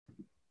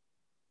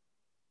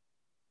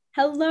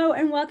Hello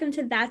and welcome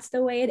to That's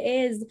the Way It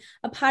Is,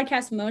 a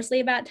podcast mostly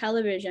about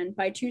television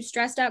by two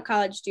stressed out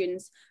college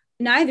students,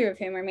 neither of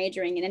whom are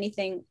majoring in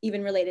anything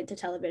even related to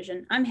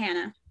television. I'm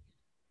Hannah.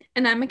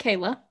 And I'm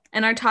Makayla.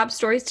 And our top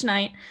stories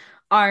tonight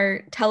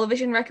are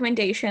television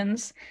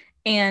recommendations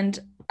and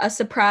a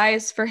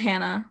surprise for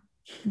Hannah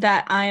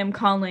that I am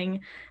calling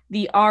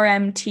the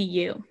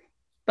RMTU.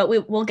 But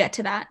we'll get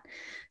to that.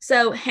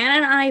 So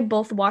Hannah and I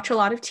both watch a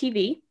lot of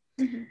TV.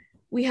 Mm-hmm.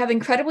 We have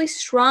incredibly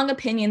strong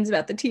opinions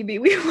about the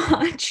TV we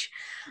watch.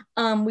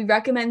 We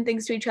recommend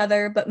things to each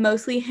other, but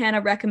mostly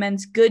Hannah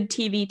recommends good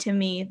TV to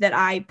me that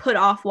I put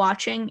off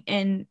watching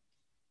and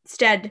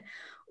instead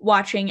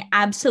watching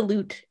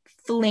absolute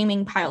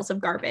flaming piles of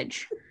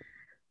garbage.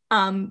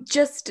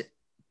 Just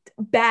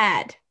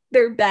bad.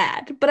 They're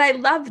bad, but I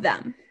love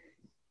them.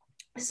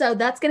 So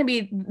that's going to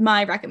be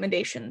my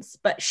recommendations,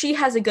 but she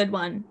has a good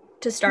one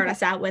to start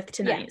us out with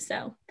tonight.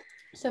 Yeah.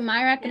 So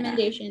my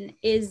recommendation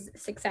is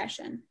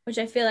Succession, which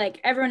I feel like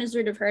everyone has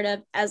sort of heard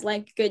of as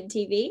like good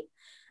TV.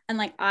 And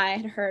like I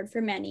had heard for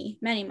many,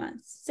 many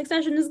months,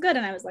 Succession is good.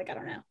 And I was like, I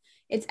don't know.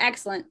 It's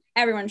excellent.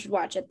 Everyone should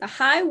watch it. The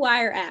high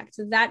wire act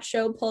that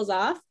show pulls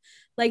off,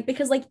 like,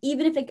 because like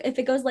even if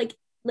it goes like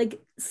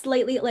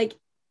slightly like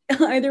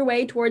either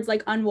way towards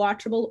like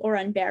unwatchable or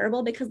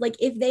unbearable, because like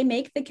if they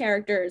make the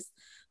characters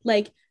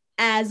like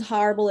as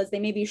horrible as they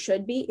maybe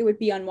should be, it would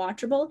be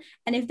unwatchable.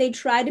 And if they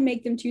try to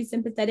make them too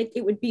sympathetic,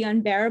 it would be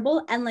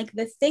unbearable. And like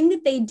the thing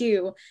that they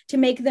do to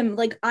make them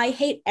like, I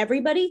hate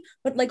everybody,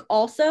 but like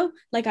also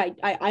like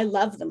I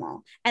love them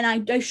all. And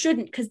I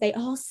shouldn't, because they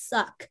all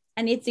suck.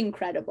 And it's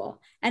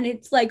incredible. And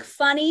it's like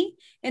funny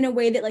in a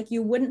way that like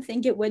you wouldn't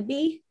think it would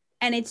be.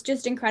 And it's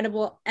just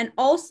incredible. And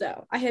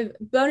also I have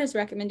bonus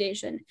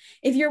recommendation.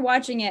 If you're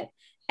watching it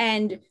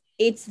and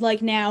it's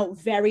like now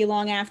very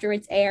long after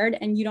it's aired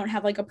and you don't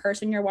have like a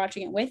person you're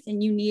watching it with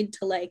and you need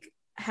to like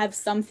have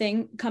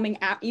something coming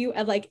at you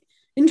at like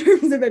in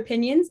terms of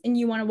opinions and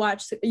you want to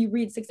watch, you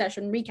read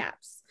Succession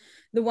recaps.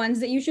 The ones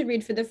that you should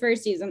read for the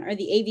first season are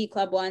the AV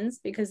Club ones,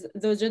 because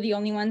those are the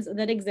only ones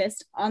that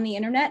exist on the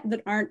internet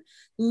that aren't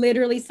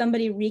literally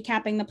somebody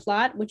recapping the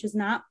plot, which is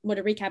not what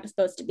a recap is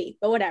supposed to be,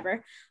 but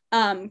whatever.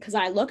 Because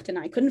I looked and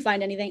I couldn't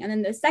find anything. And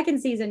then the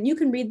second season, you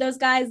can read those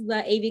guys,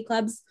 the AV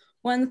Clubs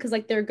ones, because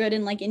like they're good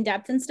and like in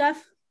depth and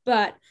stuff.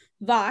 But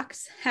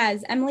Vox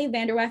has Emily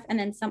Vanderwerf and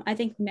then some, I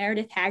think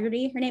Meredith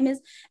Haggerty, her name is,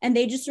 and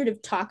they just sort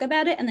of talk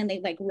about it and then they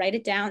like write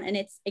it down and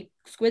it's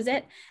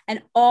exquisite.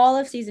 And all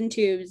of season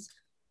two's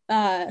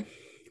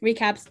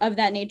recaps of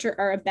that nature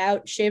are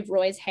about Shiv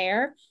Roy's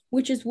hair,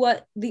 which is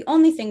what the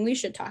only thing we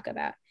should talk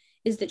about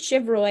is that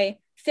Shiv Roy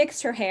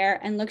fixed her hair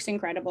and looks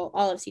incredible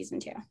all of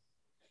season two.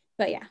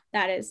 But yeah,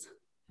 that is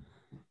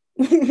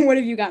what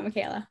have you got,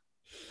 Makayla?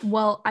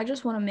 Well, I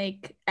just want to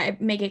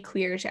make it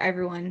clear to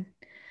everyone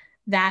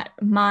that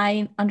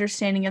my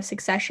understanding of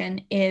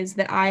Succession is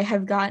that I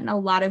have gotten a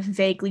lot of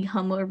vaguely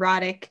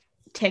homoerotic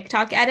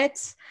TikTok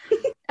edits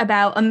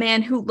about a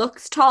man who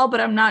looks tall, but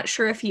I'm not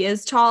sure if he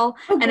is tall.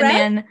 Oh, and Greg? A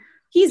man,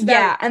 he's very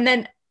yeah, and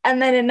then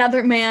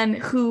another man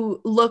who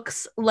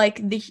looks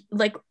like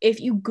if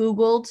you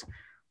Googled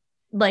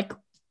like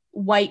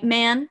white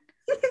man,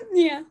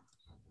 yeah,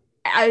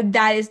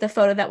 that is the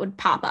photo that would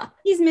pop up.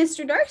 He's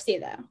Mr. Darcy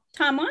though.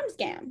 Tom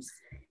Momsgams.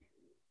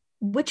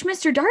 Which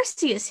Mr.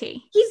 Darcy is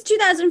he? He's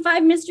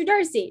 2005 Mr.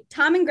 Darcy.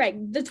 Tom and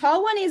Greg. The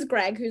tall one is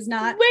Greg, who's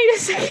not. Wait a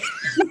second.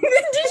 Did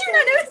you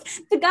not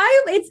notice? The guy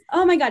who it's,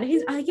 oh my God, I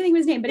can't think of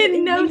his name, but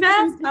didn't know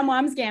that. Tom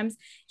Momsgams.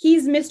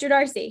 He's Mr.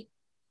 Darcy.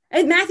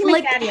 And Matthew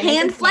like McFadden.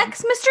 Hand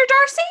Flex Mr.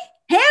 Darcy?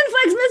 Hand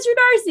Flex Mr.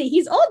 Darcy.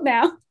 He's old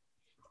now.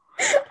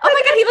 Oh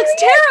my God, he looks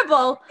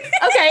terrible.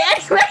 Okay,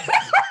 anyway.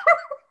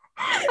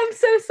 I'm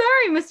so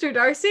sorry, Mr.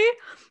 Darcy.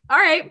 All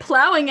right,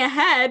 plowing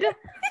ahead.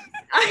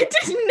 I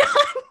did not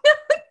know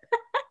that.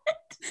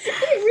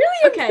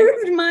 It really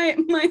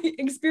improved my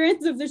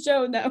experience of the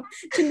show, though,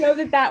 to know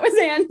that was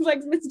Hand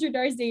Flex Mr.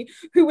 Darcy,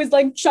 who was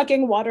like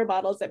chucking water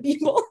bottles at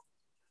people.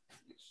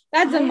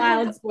 That's a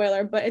mild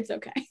spoiler, but it's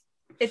okay.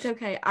 It's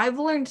okay. I've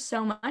learned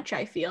so much,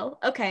 I feel.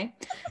 Okay.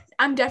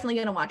 I'm definitely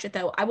going to watch it,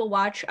 though. I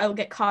will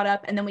get caught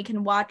up, and then we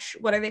can watch,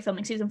 what are they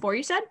filming? Season 4,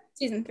 you said?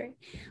 Season 3.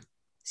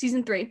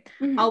 Season 3.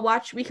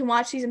 Mm-hmm. We can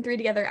watch season 3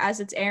 together as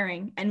it's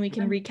airing, and we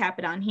can recap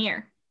it on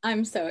here.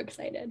 I'm so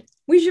excited.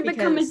 We should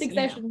become a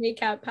Succession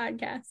recap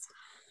podcast.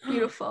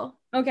 Beautiful.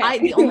 Okay.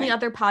 The only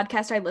other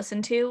podcast I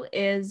listen to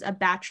is a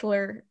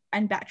Bachelor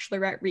and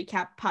Bachelorette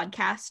recap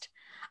podcast.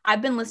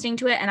 I've been listening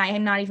to it, and I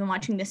am not even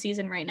watching this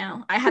season right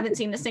now. I haven't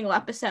seen a single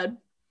episode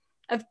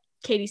of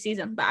Katie's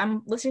season, but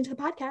I'm listening to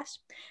the podcast.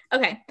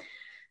 Okay.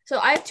 So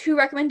I have 2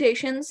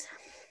 recommendations.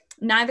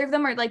 Neither of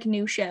them are like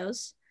new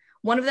shows.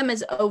 One of them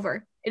is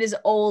over. It is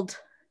old.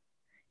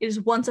 It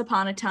is Once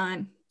Upon a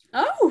Time.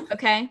 Oh.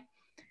 Okay.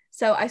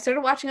 So I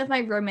started watching with my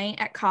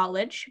roommate at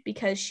college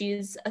because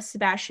she's a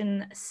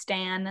Sebastian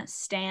stan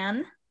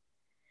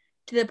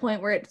to the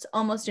point where it's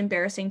almost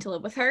embarrassing to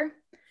live with her.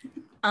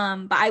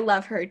 But I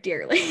love her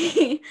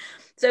dearly.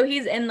 So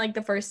he's in like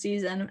the first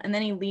season and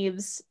then he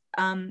leaves.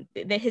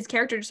 His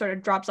character just sort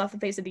of drops off the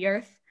face of the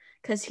earth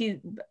because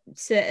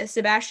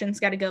Sebastian's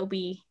got to go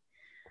be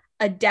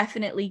a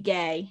definitely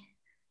gay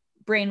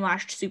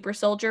brainwashed super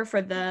soldier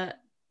for the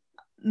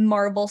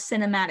Marvel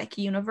Cinematic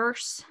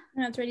Universe.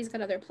 That's right. He's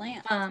got other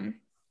plans.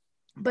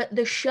 But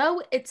the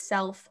show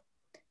itself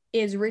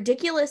is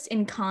ridiculous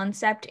in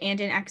concept and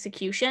in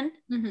execution,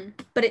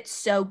 but it's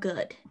so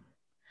good.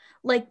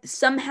 Like,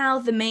 somehow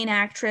the main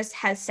actress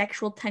has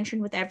sexual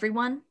tension with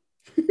everyone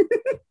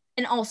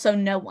and also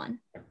no one.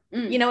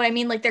 You know what I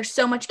mean? Like, there's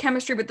so much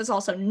chemistry, but there's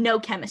also no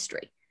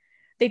chemistry.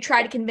 They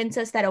try to convince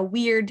us that a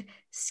weird,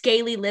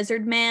 scaly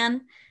lizard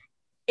man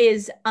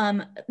is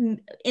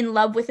in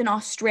love with an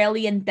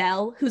Australian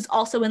belle who's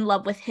also in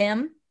love with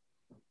him.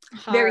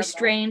 Horrible. Very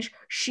strange.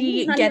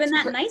 He's not even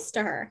that nice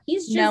to her.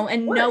 He's just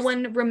no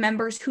one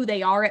remembers who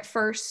they are at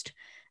first.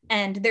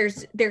 And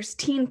there's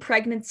teen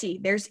pregnancy,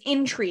 there's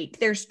intrigue,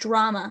 there's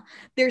drama,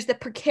 there's the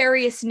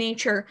precarious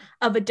nature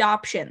of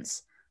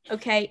adoptions.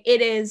 Okay,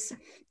 it is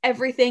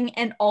everything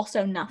and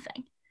also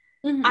nothing.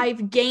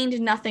 I've gained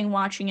nothing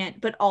watching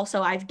it, but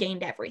also I've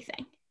gained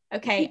everything.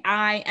 Okay,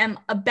 I am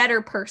a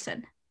better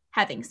person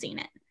having seen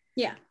it.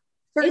 Yeah.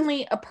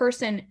 Certainly a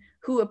person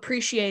who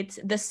appreciates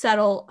the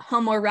subtle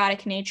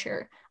homoerotic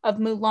nature of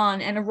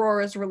Mulan and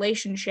Aurora's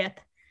relationship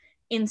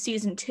in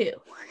season 2.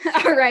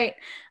 All right.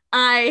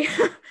 And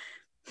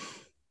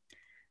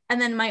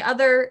then my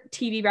other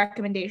TV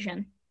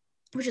recommendation,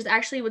 which is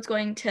actually what's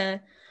going to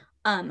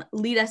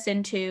lead us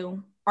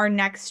into our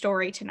next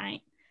story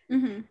tonight,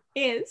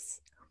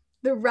 is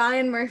the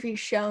Ryan Murphy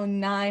show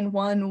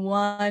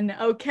 911.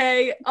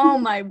 Okay. Oh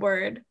my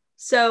word.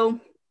 So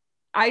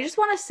I just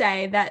want to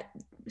say that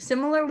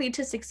similarly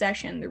to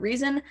Succession, the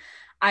reason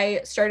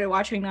I started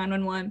watching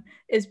 911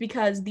 is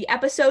because the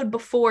episode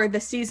before the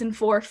season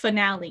 4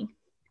 finale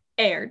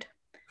aired,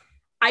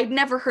 I'd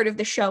never heard of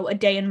the show a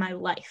day in my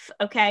life,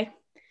 okay?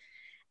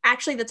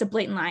 Actually, that's a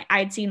blatant lie. I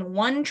had seen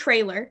one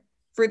trailer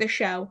for the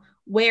show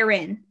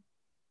wherein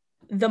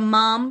the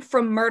mom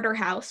from Murder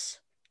House,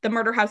 the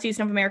Murder House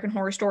season of American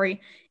Horror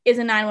Story, is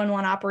a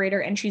 911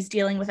 operator and she's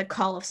dealing with a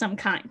call of some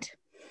kind.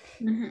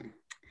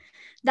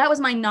 That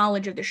was my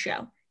knowledge of the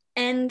show.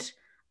 End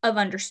of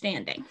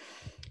understanding.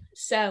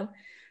 So,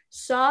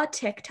 saw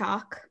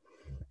TikTok,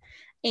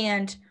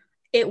 and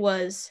it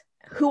was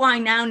who I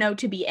now know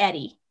to be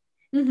Eddie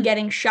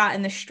getting shot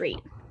in the street.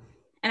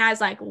 And I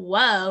was like,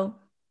 whoa,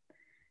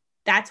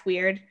 that's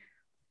weird.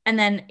 And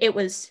then it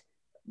was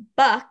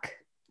Buck,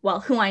 well,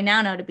 who I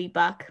now know to be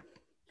Buck,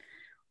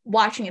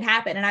 watching it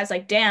happen. And I was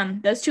like,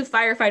 damn, those two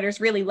firefighters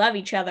really love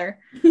each other.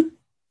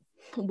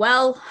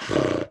 Well,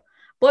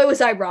 boy,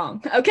 was I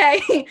wrong.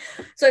 Okay.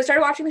 So I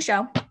started watching the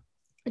show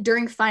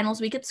during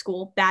finals week at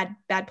school. Bad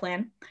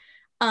plan.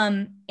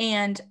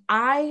 And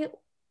I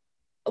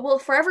will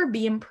forever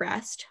be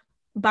impressed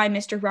by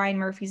Mr. Ryan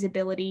Murphy's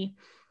ability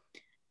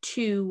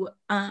to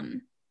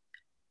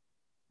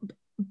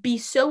be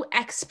so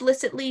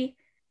explicitly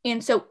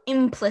and so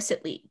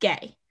implicitly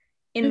gay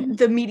in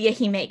the media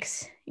he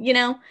makes, you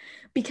know,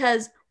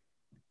 because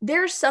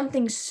there's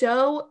something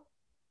so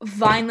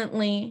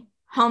violently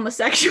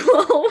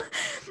homosexual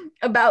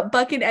about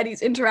Buck and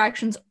Eddie's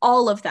interactions,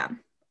 all of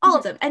them.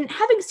 And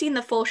having seen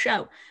the full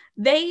show,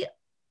 they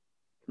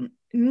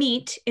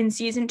meet in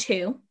season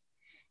 2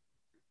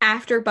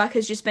 after Buck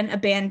has just been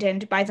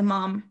abandoned by the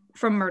mom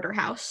from Murder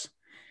House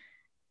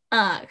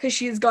because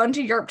she's gone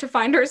to Europe to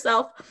find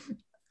herself.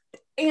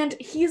 And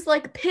he's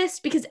like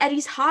pissed because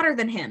Eddie's hotter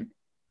than him.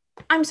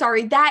 I'm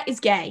sorry, that is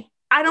gay.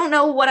 I don't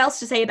know what else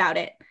to say about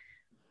it.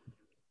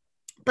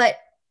 But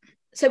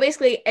so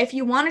basically, if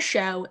you want a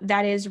show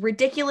that is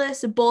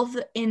ridiculous, both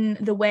in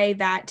the way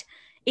that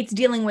it's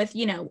dealing with,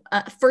 you know,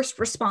 first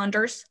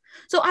responders.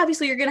 So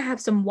obviously you're going to have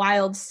some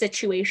wild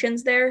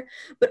situations there,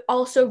 but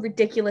also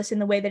ridiculous in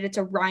the way that it's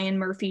a Ryan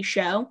Murphy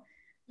show.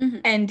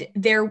 And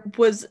there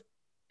was,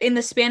 in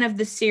the span of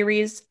the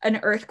series, an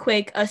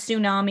earthquake, a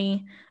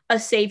tsunami, a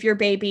savior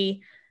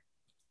baby,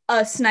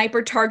 a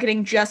sniper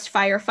targeting just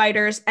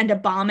firefighters, and a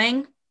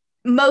bombing.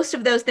 Most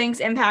of those things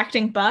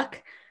impacting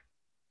Buck.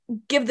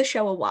 Give the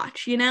show a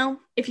watch, you know?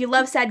 If you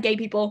love sad gay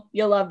people,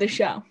 you'll love the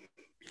show.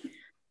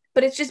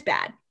 But it's just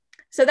bad.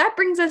 So that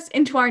brings us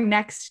into our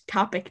next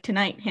topic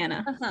tonight,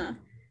 Hannah.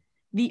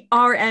 The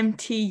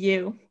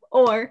RMTU,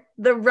 or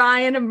the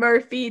Ryan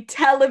Murphy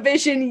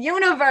Television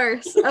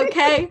Universe,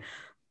 okay?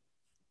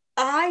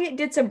 I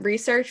did some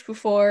research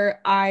before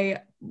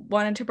I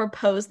wanted to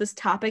propose this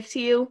topic to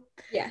you.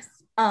 Yes.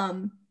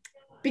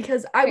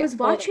 Because I was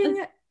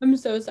watching... I'm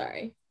so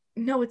sorry.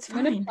 No, it's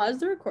fine. I'm going to pause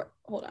the record.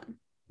 Hold on.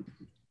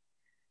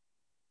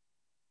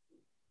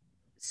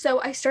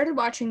 So I started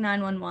watching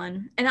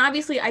 911, and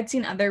obviously I'd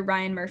seen other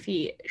Ryan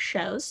Murphy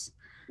shows.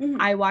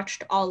 I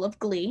watched all of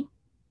Glee.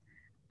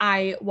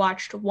 I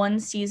watched one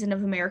season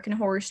of American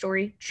Horror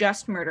Story,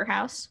 just Murder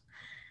House.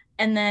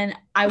 And then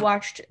I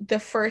watched the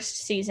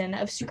first season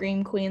of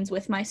Scream Queens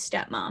with my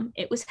stepmom.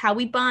 It was how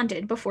we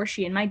bonded before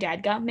she and my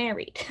dad got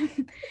married.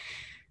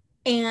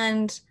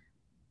 And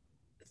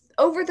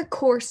over the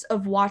course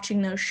of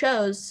watching those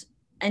shows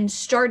and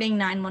starting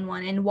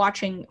 911 and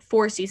watching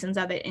 4 seasons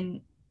of it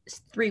in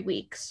 3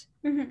 weeks,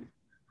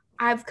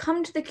 I've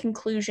come to the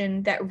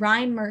conclusion that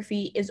Ryan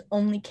Murphy is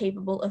only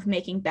capable of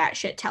making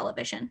batshit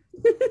television.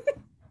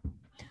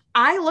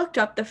 I looked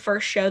up the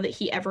first show that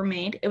he ever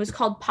made. It was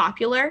called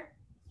Popular.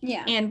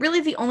 Yeah. And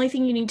really the only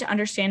thing you need to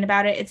understand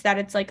about it is that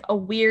it's like a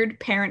weird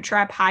Parent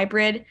Trap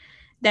hybrid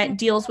that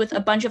deals with a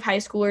bunch of high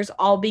schoolers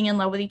all being in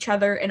love with each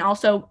other and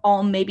also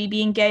all maybe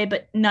being gay,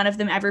 but none of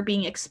them ever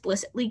being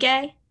explicitly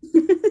gay.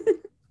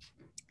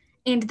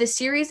 And the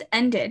series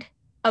ended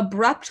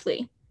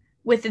abruptly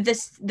with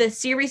the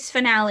series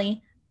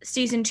finale,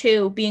 season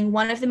 2, being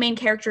one of the main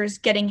characters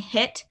getting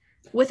hit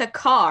with a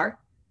car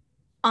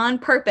on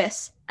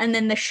purpose, and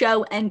then the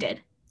show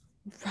ended.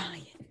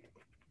 Ryan.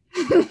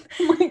 Oh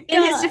my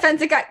In his God.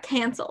 defense, it got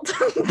canceled.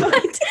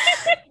 But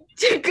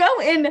to go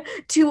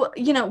into,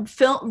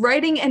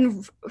 writing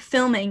and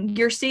filming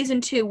your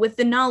season 2 with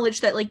the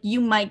knowledge that, like,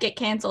 you might get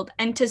canceled,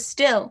 and to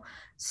still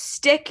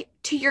stick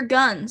to your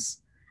guns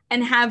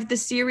and have the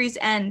series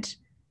end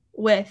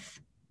with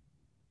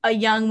a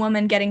young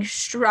woman getting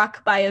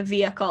struck by a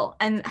vehicle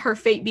and her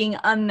fate being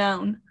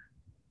unknown.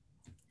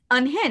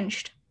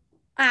 Unhinged.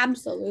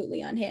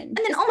 Absolutely unhinged.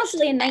 And then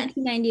especially in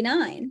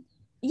 1999.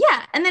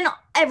 Yeah, and then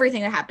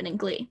everything that happened in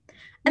Glee.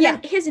 And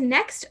then his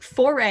next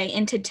foray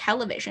into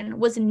television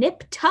was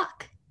Nip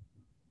Tuck.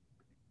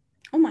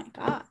 Oh my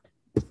God.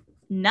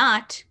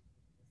 Not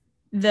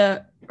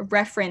the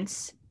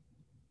reference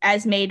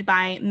as made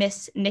by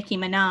Miss Nicki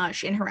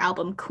Minaj in her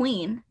album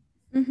Queen,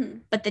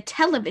 but the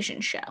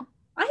television show.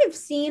 I have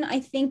seen, I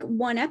think,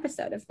 one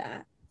episode of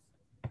that.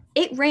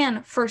 It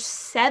ran for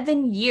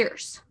 7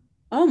 years.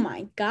 Oh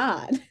my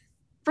God.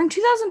 From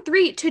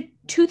 2003 to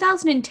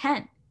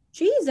 2010.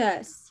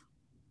 Jesus.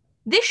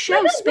 This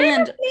show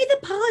spanned... Made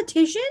The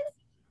Politician?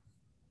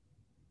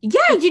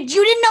 Yeah, you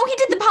didn't know he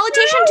did The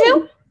Politician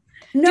too?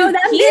 No, dude,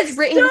 that makes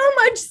so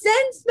much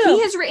sense, though.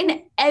 He has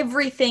written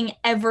everything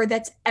ever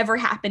that's ever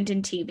happened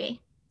in TV.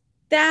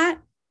 Oh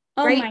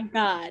my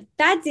God,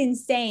 that's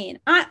insane.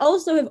 I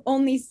also have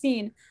only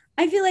seen,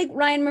 I feel like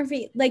Ryan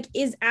Murphy, like,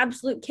 is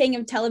absolute king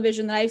of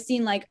television that I've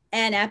seen, like,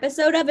 an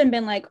episode of and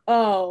been like,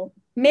 oh,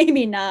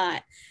 maybe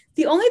not.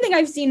 The only thing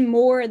I've seen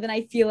more than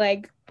I feel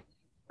like,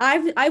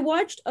 I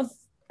watched,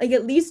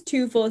 at least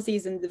 2 full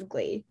seasons of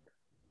Glee,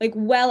 like,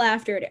 well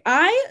after it.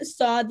 I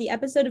saw the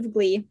episode of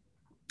Glee,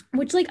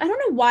 which, like, I don't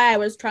know why I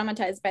was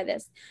traumatized by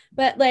this,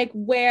 but, like,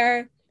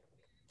 where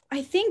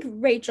I think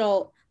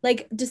Rachel,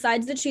 like,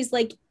 decides that she's,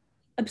 like,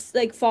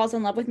 falls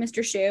in love with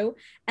Mr. Shu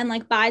and,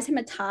 like, buys him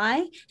a tie,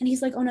 and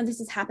he's like, oh no, this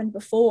has happened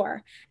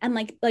before, and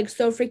like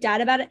so freaked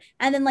out about it,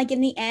 and then, like,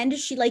 in the end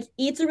she, like,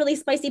 eats a really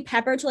spicy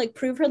pepper to, like,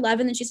 prove her love,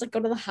 and then she's like,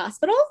 go to the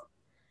hospital.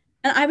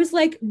 And I was,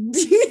 like,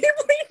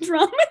 deeply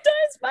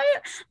traumatized by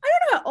it. I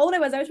don't know how old I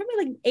was probably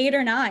like 8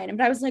 or 9,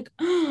 but I was like,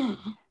 oh,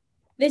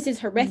 this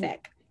is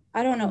horrific.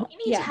 I don't know. We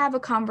need to have a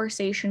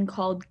conversation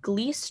called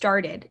Glee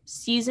started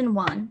season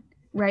 1,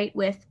 right,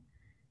 with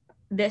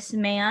this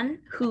man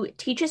who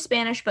teaches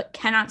Spanish but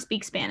cannot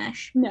speak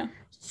Spanish. No.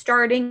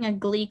 Starting a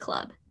Glee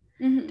club.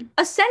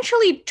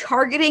 Essentially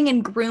targeting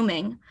and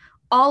grooming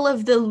all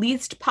of the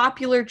least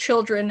popular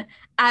children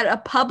at a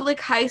public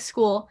high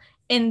school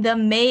in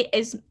the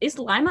is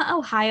Lima,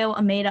 Ohio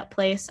a made-up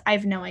place? I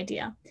have no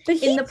idea.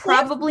 In the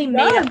probably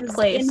made-up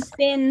place. In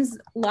Finn's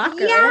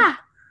locker. Yeah.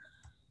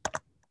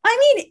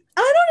 I mean,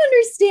 I don't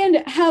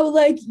understand how,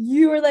 like,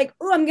 you were like,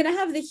 oh, I'm gonna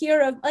have the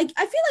hero. Like,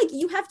 I feel like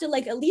you have to,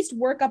 like, at least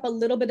work up a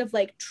little bit of,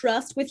 like,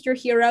 trust with your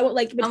hero.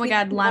 Like, oh my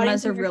God,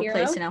 Lima's a real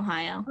place in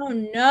Ohio. Oh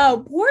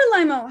no, poor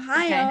Lima,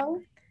 Ohio.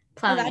 Okay.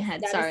 Plowing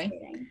ahead,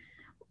 sorry.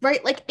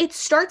 Right, like, it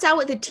starts out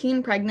with a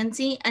teen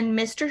pregnancy and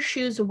Mr.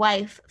 Shu's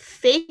wife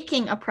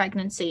faking a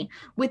pregnancy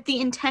with the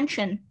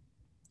intention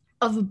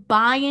of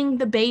buying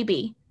the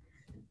baby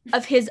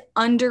of his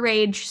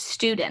underage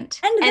student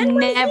and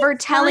never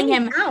telling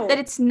him that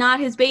it's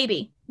not his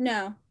baby.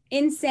 No.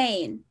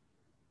 Insane.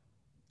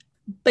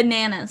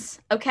 Bananas,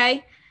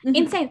 okay?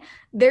 Insane.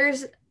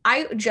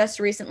 I just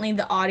recently,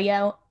 the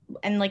audio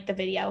and, like, the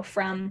video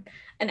from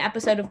an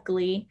episode of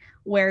Glee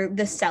where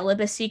the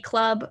Celibacy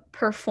Club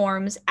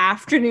performs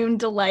Afternoon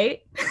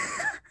Delight.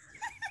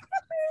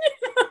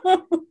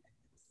 No.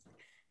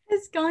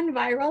 It's gone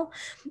viral.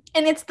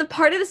 And it's the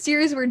part of the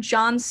series where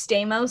John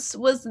Stamos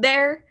was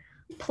there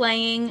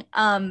playing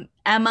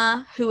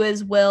Emma, who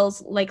is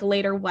Will's, like,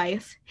 later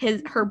wife,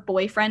 her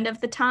boyfriend of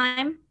the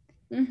time.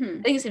 I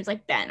think his name's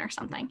like Ben or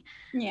something.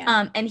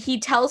 Yeah. And he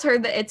tells her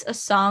that it's a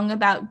song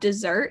about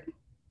dessert.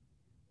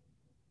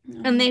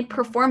 And they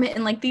perform it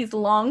in, like, these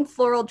long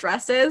floral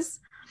dresses.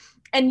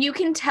 And you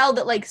can tell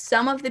that, like,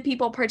 some of the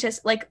people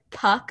like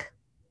Puck,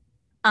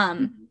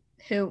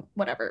 who,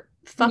 whatever,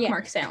 fuck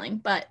Mark Salling.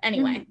 But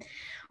anyway,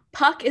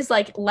 Puck is,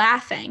 like,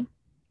 laughing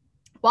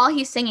while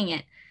he's singing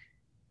it.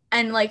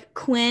 And, like,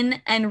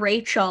 Quinn and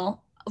Rachel's,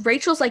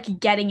 like,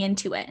 getting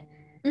into it.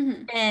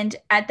 And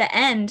at the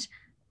end,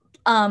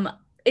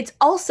 it's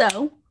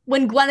also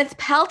when Gwyneth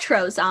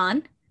Paltrow's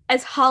on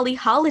as Holly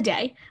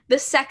Holiday, the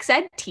sex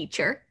ed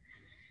teacher.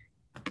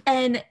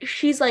 And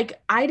she's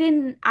like, I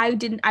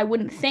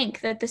wouldn't think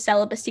that the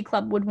Celibacy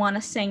Club would want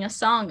to sing a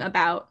song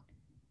about,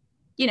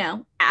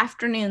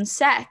 afternoon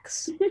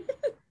sex.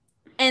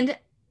 And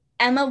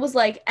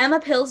Emma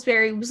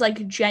Pillsbury was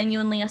like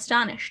genuinely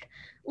astonished.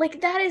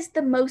 Like, that is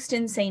the most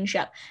insane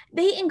show.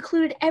 They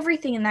included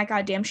everything in that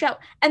goddamn show,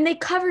 and they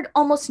covered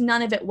almost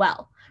none of it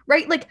well,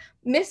 right? Like,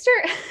 Mr.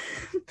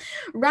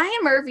 Ryan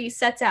Murphy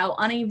sets out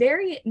on a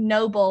very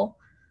noble,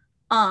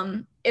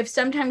 if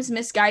sometimes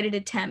misguided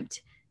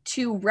attempt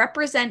to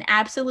represent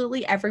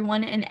absolutely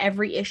everyone in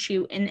every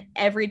issue in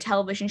every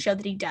television show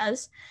that he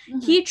does. Mm-hmm.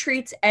 He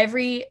treats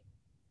every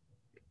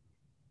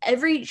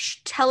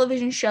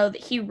television show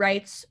that he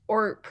writes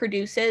or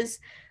produces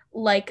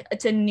like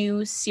it's a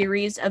new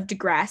series of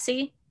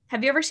Degrassi.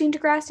 Have you ever seen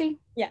Degrassi?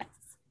 Yes.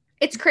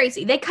 It's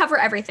crazy. They cover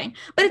everything,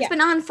 but it's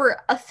been on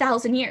for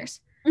 1,000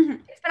 years. Mm-hmm.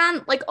 It's been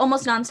on like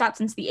almost nonstop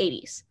since the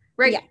 80s,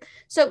 right? Yeah.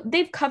 So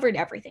they've covered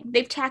everything.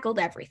 They've tackled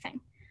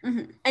everything.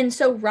 Mm-hmm. And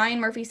so Ryan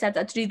Murphy sets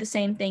out to do the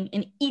same thing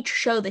in each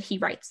show that he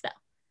writes, though,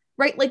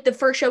 right? Like the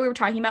first show we were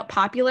talking about,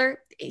 Popular,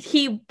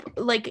 he,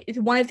 like,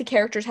 one of the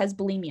characters has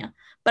bulimia,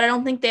 but I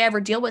don't think they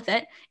ever deal with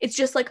it. It's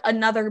just like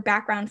another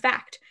background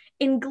fact.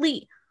 In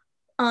Glee,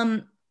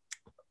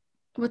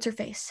 what's her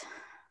face?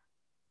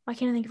 Why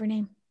can't I think of her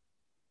name?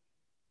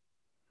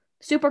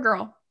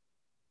 Supergirl.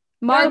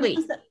 Marley.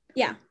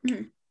 Yeah.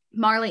 Mm-hmm.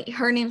 Marley.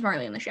 Her name's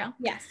Marley in the show.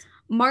 Yes.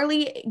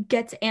 Marley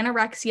gets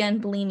anorexia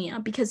and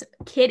bulimia because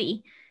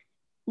Kitty,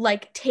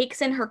 like,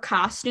 takes in her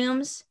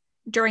costumes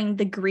during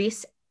the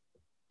Grease,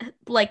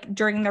 like,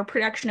 during their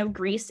production of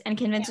Grease, and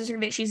convinces her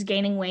that she's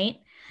gaining weight.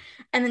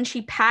 And then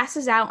she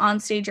passes out on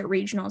stage at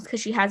regionals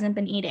because she hasn't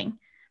been eating.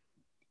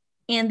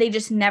 And they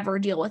just never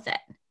deal with it.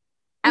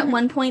 At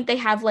one point, they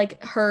have,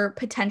 like, her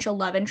potential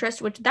love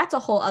interest, which that's a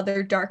whole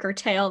other darker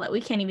tale that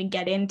we can't even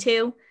get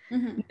into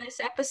in this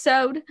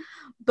episode.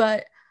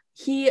 But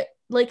he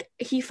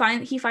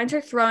finds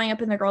her throwing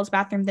up in the girls'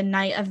 bathroom the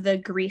night of the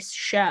Grease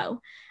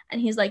show. And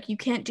he's like, you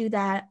can't do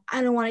that.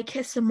 I don't want to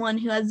kiss someone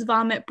who has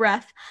vomit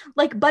breath.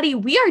 Like, buddy,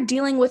 we are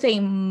dealing with a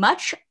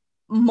much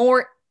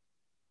more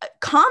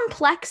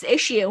complex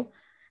issue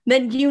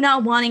than you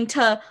not wanting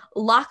to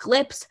lock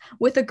lips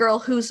with a girl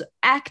who's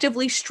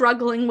actively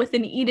struggling with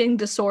an eating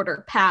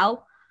disorder,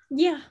 pal.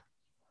 Yeah.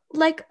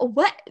 Like,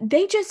 what?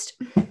 They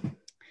just...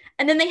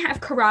 And then they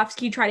have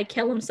Karofsky try to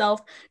kill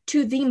himself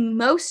to the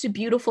most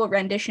beautiful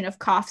rendition of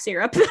cough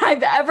syrup that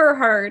I've ever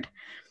heard.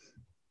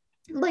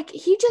 Like,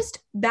 he just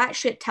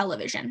batshit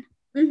television.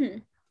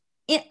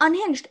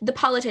 Unhinged, The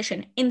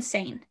Politician,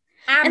 insane.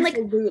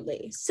 Absolutely.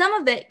 And, like, some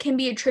of it can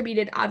be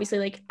attributed, obviously,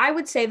 like, I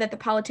would say that The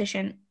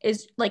Politician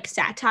is, like,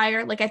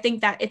 satire. Like, I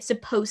think that it's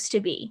supposed to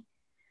be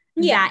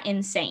that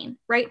insane,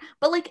 right?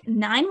 But, like,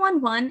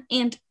 911,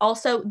 and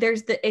also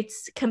there's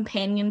its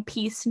companion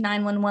piece,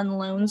 911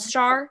 Lone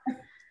Star,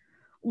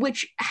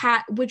 which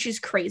is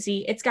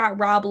crazy. It's got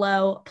Rob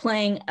Lowe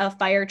playing a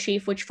fire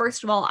chief, which,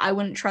 first of all, I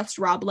wouldn't trust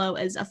Rob Lowe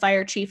as a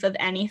fire chief of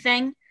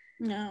anything.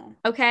 No.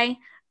 Okay?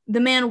 The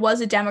man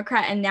was a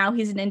Democrat, and now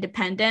he's an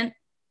independent.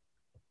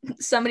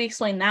 Somebody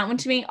explain that one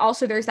to me.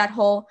 Also, there's that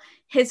whole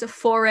his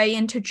foray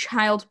into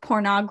child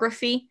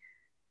pornography.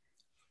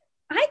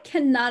 I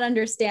cannot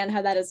understand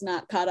how that is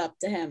not caught up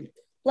to him.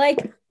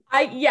 Like,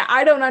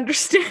 I don't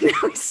understand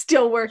how he's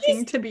still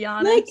working, to be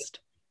honest.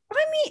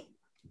 Like, I mean,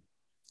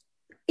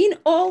 in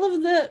all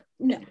of the,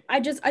 no, I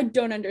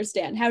don't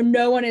understand how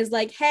no one is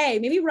like, hey,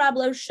 maybe Rob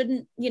Lowe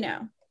shouldn't,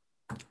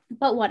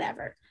 but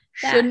whatever.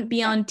 Shouldn't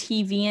be on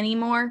TV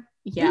anymore.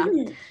 Yeah.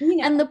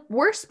 And the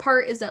worst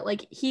part is that,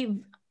 like,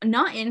 he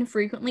not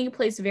infrequently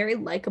plays very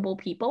likable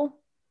people.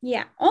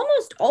 Yeah,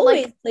 almost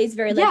always plays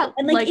very likable.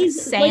 And like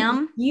is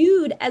Sam, like,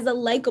 viewed as a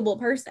likable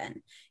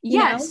person. You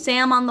know?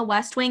 Sam on The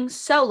West Wing,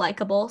 so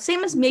likable.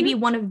 Sam is maybe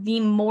one of the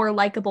more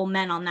likable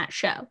men on that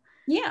show.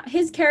 Yeah,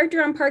 his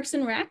character on Parks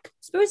and Rec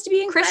supposed to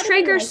be incredible. Chris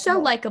Traeger's so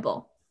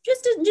likable.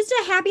 Just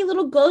a happy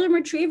little golden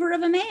retriever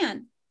of a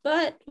man.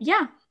 But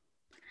yeah,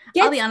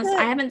 I'll be honest,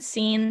 I haven't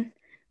seen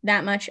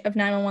that much of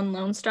 911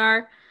 Lone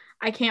Star.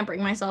 I can't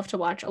bring myself to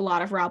watch a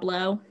lot of Rob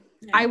Lowe.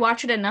 No. I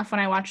watch it enough when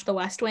I watch The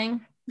West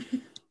Wing.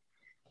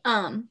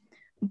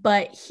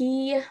 But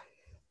he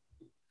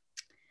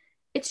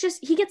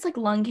gets like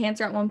lung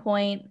cancer at one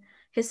point.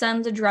 His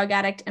son's a drug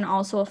addict and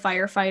also a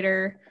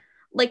firefighter.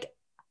 Like,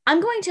 I'm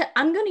going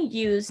to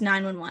use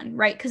 911,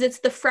 right? Because it's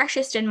the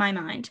freshest in my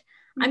mind.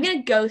 I'm going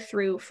to go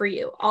through for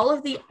you all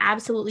of the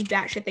absolutely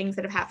batshit things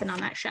that have happened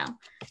on that show.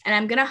 And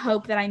I'm going to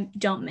hope that I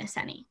don't miss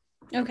any.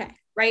 Okay.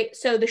 Right?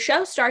 So the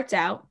show starts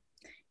out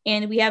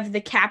and we have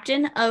the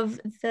captain of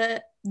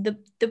the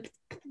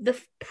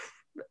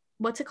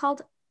what's it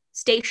called?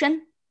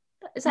 Station?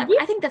 Is that,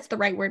 I think that's the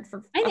right word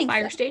for a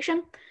fire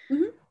station.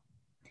 Mm-hmm.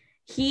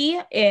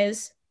 He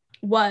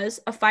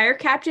was a fire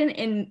captain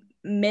in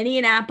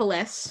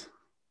Minneapolis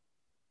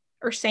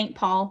or St.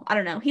 Paul. I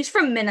don't know. He's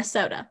from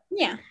Minnesota.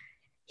 Yeah.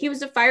 He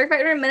was a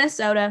firefighter in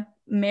Minnesota,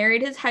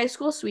 married his high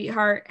school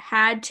sweetheart,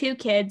 had 2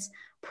 kids,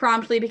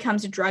 promptly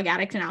becomes a drug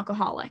addict and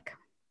alcoholic.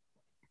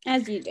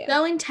 As you do.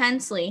 So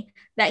intensely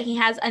that he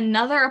has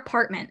another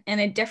apartment in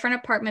a different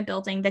apartment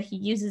building that he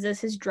uses as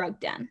his drug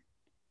den.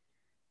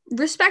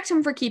 Respect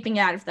him for keeping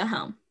it out of the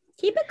home.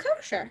 Keep it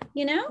kosher,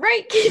 you know?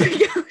 Right, keep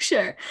it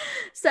kosher.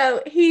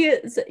 So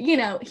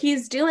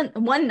he's doing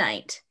one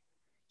night.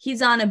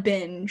 He's on a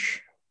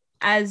binge,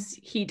 as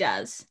he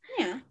does.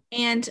 Yeah.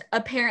 And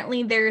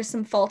apparently there's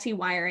some faulty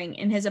wiring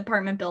in his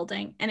apartment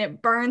building, and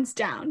it burns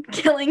down,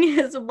 killing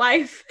his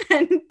wife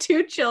and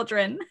 2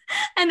 children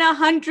and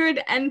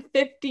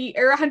 150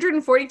 or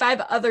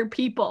 145 other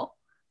people.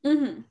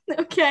 Mm-hmm.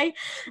 Okay.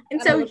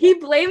 And so he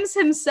blames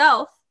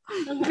himself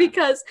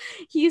because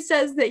he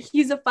says that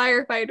he's a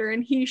firefighter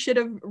and he should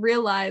have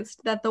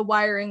realized that the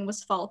wiring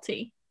was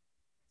faulty.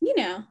 You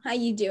know how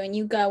you do, and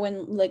you go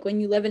and like when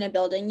you live in a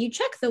building, you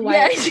check the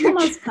wiring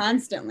almost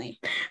constantly.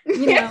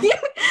 You know,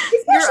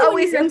 you're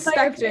always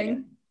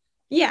inspecting.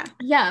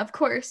 Yeah, of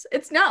course.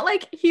 It's not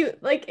like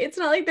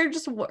they're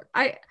just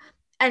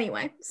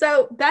anyway.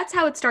 So that's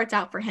how it starts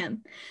out for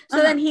him. So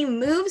then he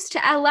moves to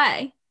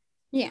LA.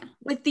 Yeah,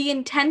 with the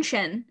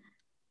intention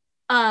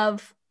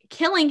of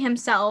killing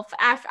himself.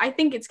 I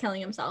think it's killing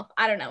himself.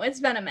 I don't know.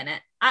 It's been a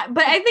minute,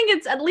 but I think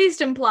it's at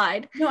least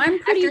implied. No, I'm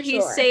pretty sure. He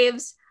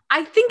saves.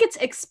 I think it's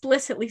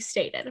explicitly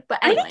stated, but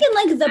anyway. I think in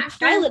like the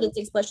pilot it's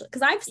explicit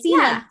because I've seen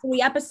like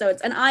 3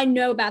 episodes and I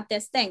know about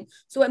this thing,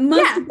 so it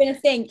must have been a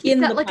thing. He's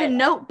got like pilot. A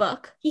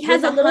notebook. He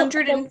has a little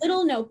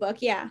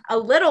notebook, a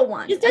little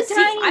one. Just a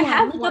tiny one. I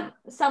have one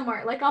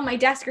somewhere, like on my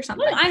desk or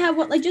something. I have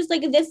one, like just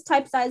like this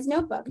type size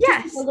notebook.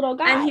 Yes, a little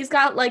guy, and he's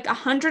got like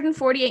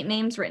 148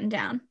 names written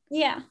down.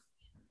 Yeah,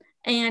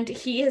 and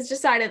he has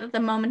decided that the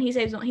moment he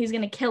saves one, he's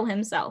going to kill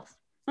himself.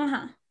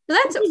 So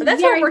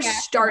that's where we're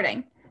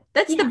starting.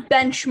 That's the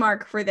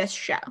benchmark for this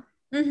show.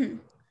 Mm-hmm.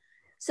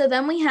 So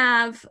then we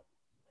have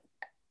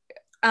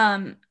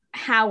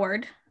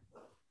Howard,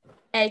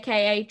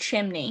 aka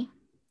Chimney.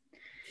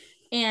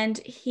 And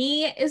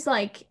he is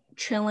like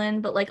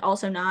chilling, but like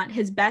also not.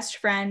 His best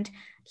friend.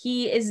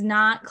 He is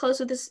not close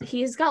with this.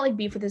 He's got like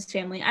beef with his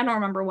family. I don't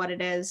remember what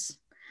it is.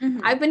 Mm-hmm.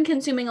 I've been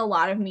consuming a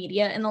lot of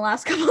media in the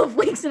last couple of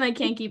weeks and I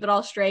can't keep it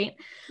all straight.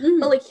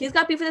 Mm-hmm. But like he's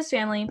got beef with his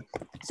family.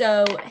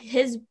 So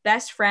his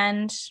best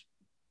friend,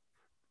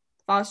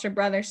 foster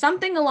brother,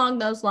 something along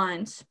those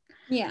lines.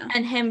 Yeah.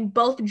 And him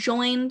both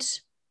joined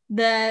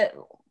the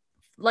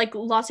like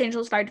Los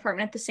Angeles Fire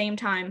Department at the same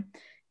time.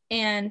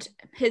 And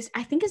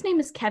I think his name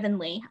is Kevin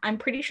Lee. I'm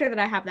pretty sure that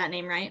I have that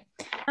name right.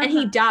 And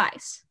he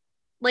dies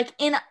like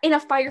in a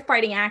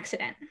firefighting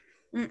accident.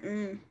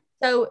 Mm-mm.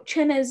 So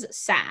Chim is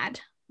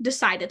sad,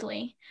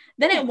 decidedly.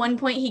 Then at one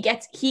point he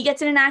gets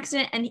in an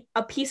accident and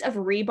a piece of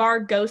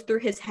rebar goes through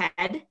his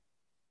head.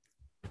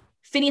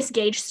 Phineas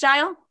Gage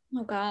style.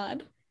 Oh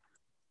God.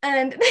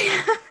 And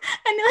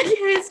like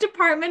his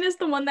department is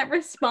the one that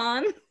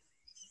responds.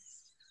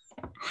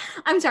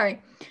 I'm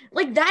sorry.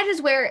 Like that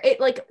is where it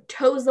like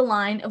toes the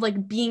line of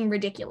like being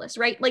ridiculous,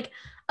 right? Like,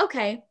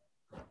 okay,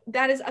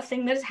 that is a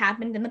thing that has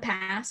happened in the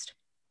past.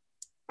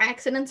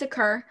 Accidents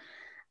occur.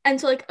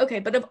 And so like, okay,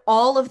 but of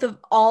all of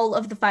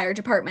the fire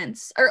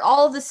departments or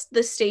all of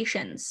the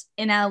stations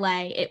in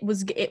LA,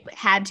 it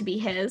had to be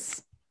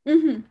his.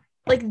 Mm-hmm.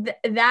 Like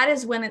that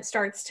is when it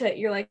starts to,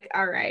 you're like,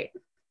 all right.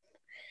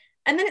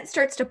 And then it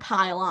starts to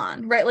pile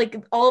on, right?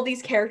 Like all of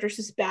these characters,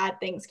 just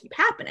bad things keep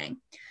happening.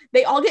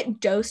 They all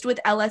get dosed with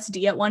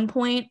LSD at one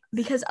point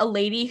because a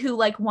lady who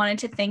like wanted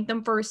to thank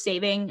them for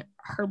saving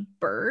her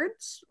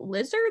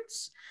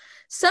lizards,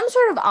 some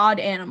sort of odd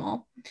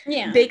animal,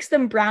 bakes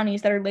them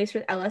brownies that are laced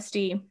with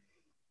LSD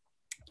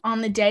on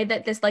the day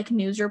that this like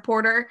news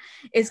reporter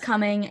is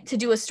coming to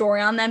do a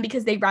story on them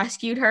because they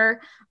rescued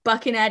her.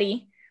 Buck and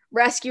Eddie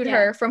rescued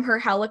her from her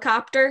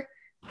helicopter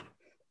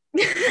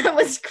that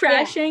was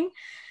crashing.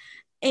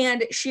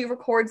 And she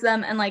records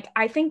them. And like,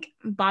 I think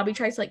Bobby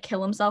tries to like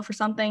kill himself or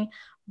something.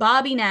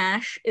 Bobby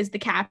Nash is the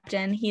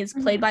captain. He is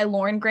played by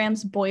Lauren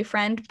Graham's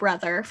boyfriend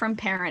brother from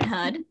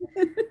Parenthood,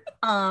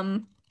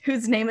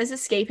 whose name is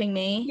escaping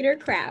me. Peter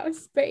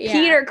Krause. But yeah.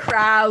 Peter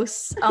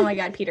Krause. Oh my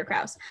God, Peter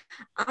Krause.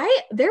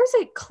 There's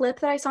a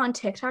clip that I saw on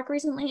TikTok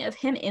recently of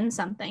him in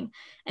something.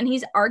 And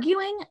he's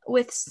arguing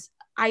with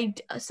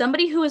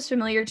somebody who is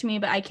familiar to me,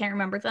 but I can't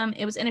remember them.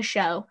 It was in a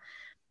show.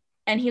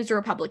 And he was a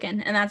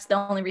Republican, and that's the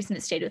only reason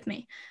it stayed with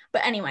me.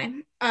 But anyway,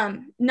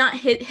 not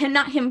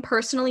him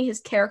personally, his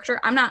character.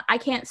 I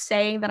can't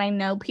say that I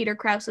know Peter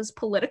Krause's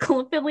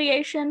political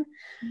affiliation.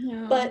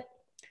 No. But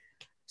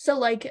so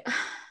like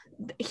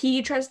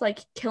he tries to like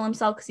kill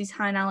himself because he's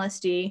high on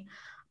LSD.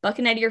 Buck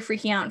and Eddie are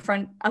freaking out in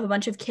front of a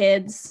bunch of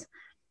kids.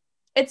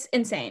 It's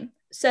insane.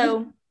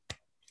 So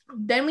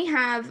then we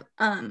have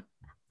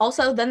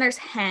also then there's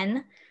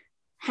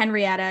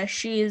Henrietta.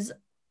 She's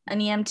an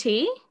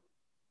EMT.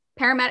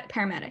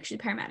 Paramedic. She's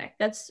a paramedic.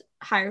 That's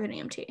higher than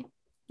EMT.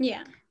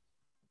 Yeah.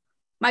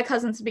 My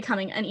cousin's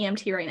becoming an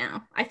EMT right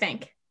now, I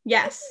think.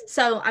 Yes.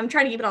 So I'm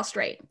trying to keep it all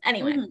straight.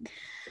 Anyway.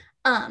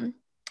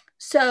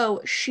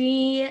 So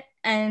she's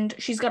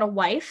got a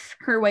wife.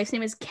 Her wife's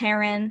name is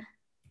Karen.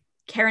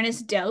 Karen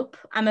is dope.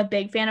 I'm a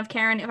big fan of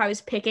Karen. If I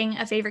was picking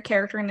a favorite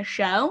character in the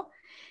show,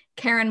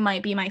 Karen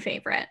might be my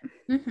favorite.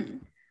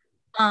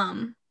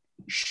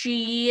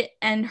 She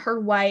and her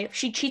wife,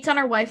 she cheats on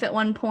her wife at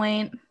one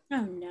point.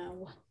 Oh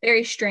no.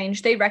 Very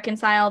strange. They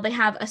reconcile. They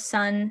have a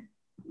son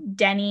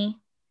Denny.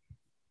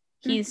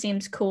 He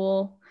seems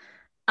cool.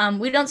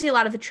 We don't see a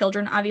lot of the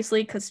children,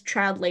 obviously, because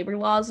child labor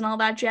laws and all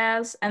that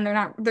jazz, and they're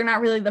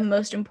not really the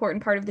most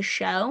important part of the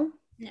show.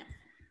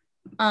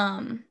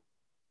 No.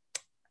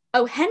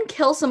 Hen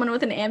kills someone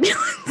with an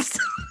ambulance.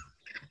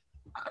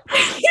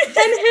 Hen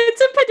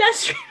hits a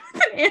pedestrian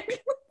with an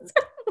ambulance.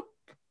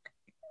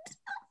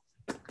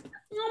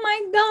 Oh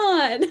my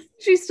God.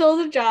 She stole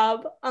the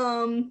job.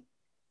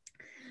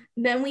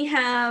 Then we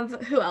have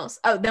who else?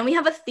 Oh, then we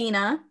have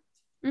Athena.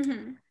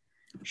 Mm-hmm.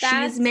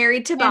 She's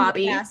married to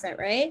Bobby. Angela Bassett,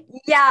 right?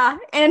 Yeah,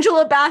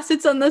 Angela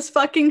Bassett's on this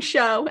fucking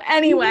show.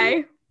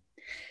 Anyway,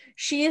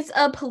 she is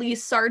a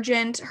police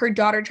sergeant. Her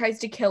daughter tries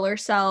to kill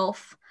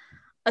herself.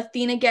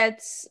 Athena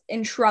gets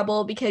in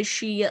trouble because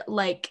she,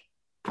 like,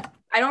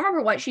 I don't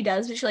remember what she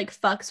does, but she, like,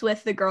 fucks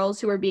with the girls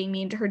who are being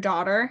mean to her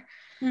daughter.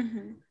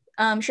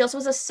 Mm-hmm. She also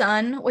has a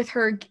son with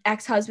her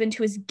ex-husband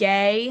who is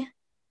gay.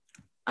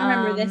 I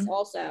remember this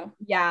also.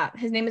 Yeah,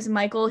 his name is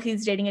Michael.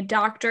 He's dating a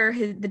doctor.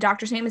 The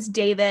doctor's name is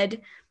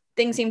David.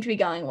 Things seem to be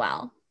going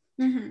well.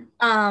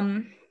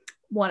 Mm-hmm.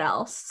 What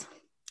else?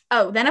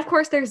 Oh, then of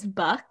course there's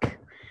Buck,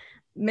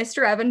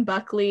 Mr. Evan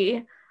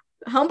Buckley.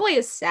 Homeboy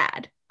is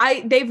sad.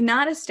 They've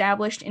not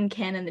established in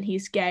canon that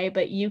he's gay,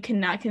 but you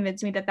cannot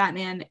convince me that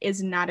man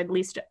is not at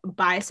least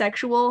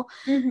bisexual,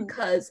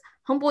 because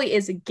Homeboy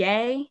is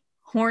gay,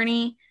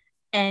 horny,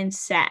 and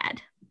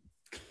sad.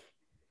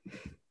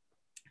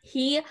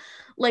 He,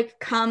 like,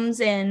 comes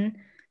in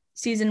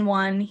season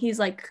 1. He's,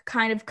 like,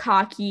 kind of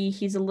cocky.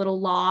 He's a little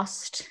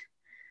lost.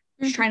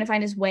 He's trying to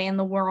find his way in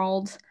the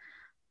world.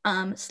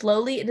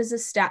 Slowly, it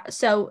is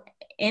so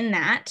in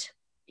that,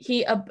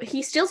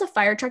 he steals a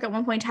fire truck at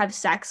one point to have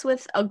sex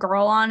with a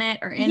girl on it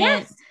or in it.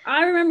 Yes,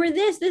 I remember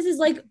this. This is,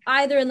 like,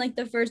 either in, like,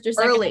 the first or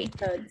second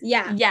episodes.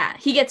 Yeah. Yeah,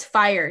 he gets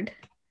fired.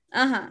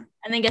 And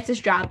then gets his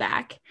job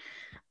back.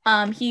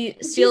 He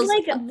steals,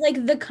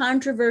 like the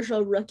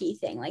controversial rookie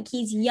thing. Like,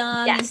 he's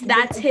young. Yes,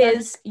 that's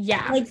his.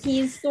 Yeah, like,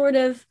 he's sort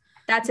of.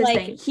 That's his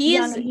thing.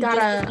 He's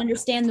gotta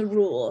understand the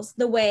rules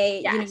the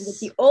way that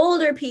the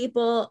older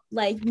people,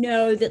 like,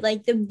 know that,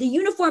 like, the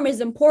uniform is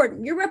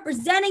important. You're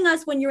representing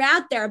us when you're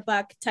out there,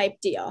 Buck,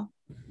 type deal.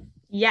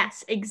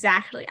 Yes,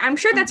 exactly. I'm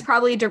sure that's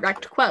probably a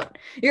direct quote.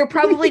 You're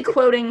probably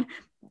quoting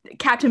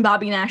Captain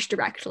Bobby Nash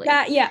directly.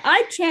 Yeah,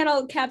 I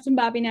channel Captain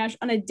Bobby Nash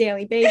on a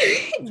daily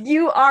basis.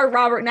 You are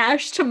Robert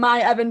Nash to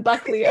my Evan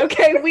Buckley.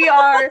 Okay, we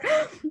are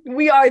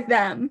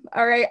them.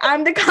 All right,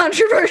 I'm the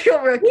controversial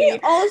rookie. We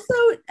also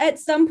at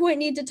some point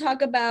need to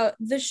talk about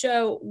the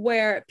show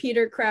where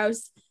Peter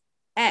Krause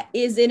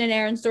is in an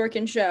Aaron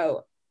Sorkin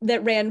show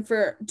that ran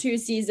for 2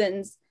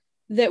 seasons.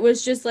 That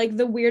was just, like,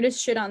 the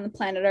weirdest shit on the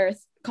planet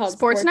Earth, called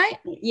Sports Night.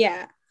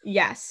 Yeah.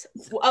 Yes.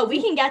 Oh,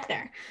 we can get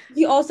there.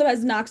 He also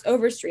has Knox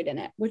Overstreet in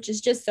it, which is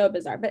just so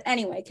bizarre. But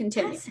anyway,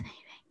 continue. Fascinating.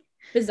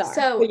 Bizarre.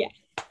 So, yeah.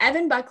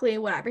 Evan Buckley,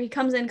 whatever. He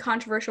comes in,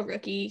 controversial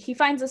rookie. He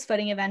finds his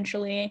footing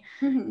eventually.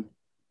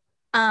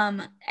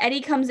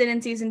 Eddie comes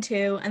in season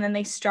 2, and then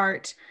they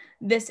start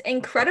this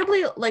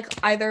incredibly, like,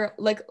 either,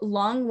 like,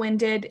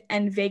 long-winded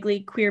and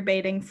vaguely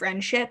queer-baiting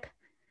friendship.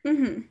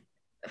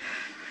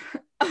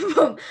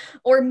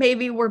 Or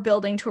maybe we're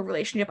building to a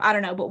relationship. I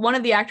don't know. But one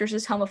of the actors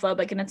is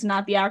homophobic, and it's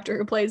not the actor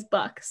who plays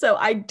Buck. So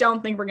I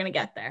don't think we're going to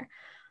get there.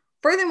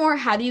 Furthermore,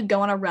 how do you go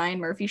on a Ryan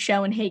Murphy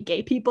show and hate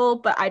gay people?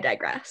 But I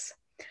digress.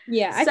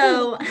 Yeah.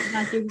 So I can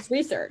not do this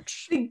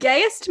research. The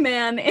gayest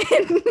man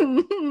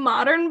in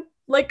modern,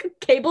 like,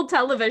 cable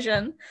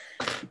television.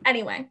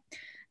 Anyway,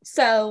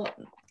 so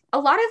a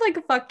lot of,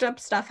 like, fucked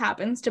up stuff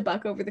happens to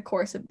Buck over the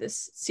course of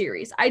this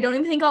series. I don't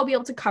even think I'll be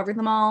able to cover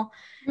them all.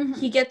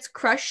 He gets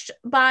crushed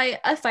by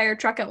a fire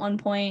truck at one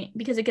point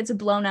because it gets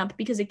blown up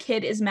because a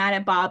kid is mad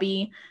at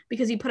Bobby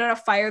because he put out a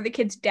fire the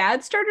kid's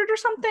dad started or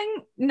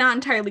something. Not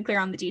entirely clear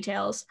on the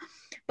details.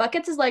 Buck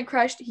gets his leg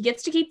crushed. He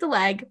gets to keep the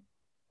leg.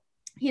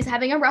 He's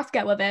having a rough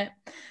go of it.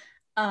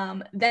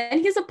 Then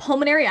he has a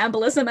pulmonary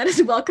embolism at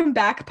his welcome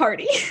back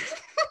party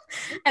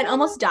and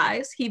almost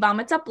dies. He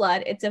vomits up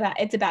blood. It's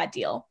a bad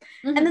deal.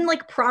 And then,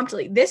 like,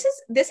 promptly,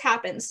 this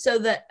happens. So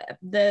the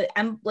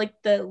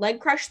leg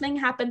crush thing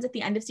happens at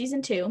the end of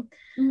season 2.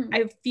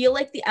 I feel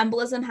like the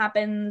embolism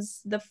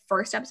happens the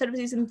first episode of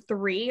season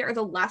 3 or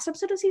the last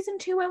episode of season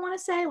 2, I want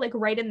to say, like,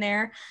 right in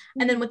there.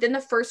 And then within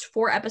the first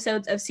 4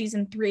 episodes of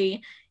season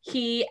 3,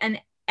 he and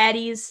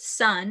Eddie's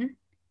son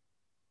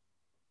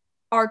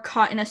are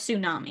caught in a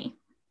tsunami.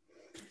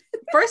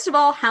 First of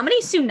all, how many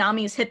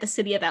tsunamis hit the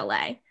city of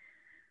LA?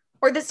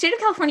 Or the state of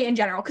California in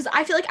general? Because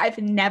I feel like I've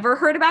never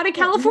heard about a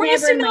California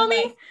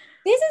tsunami.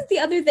 This is the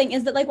other thing,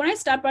 is that, like, when I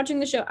stopped watching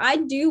the show, I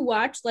do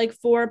watch, like,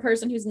 for a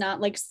person who's not,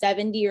 like,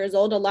 70 years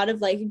old, a lot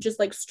of, like, just,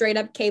 like, straight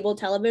up cable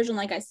television.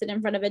 Like, I sit in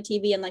front of a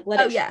TV and, like,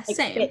 let it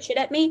spit shit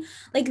at me.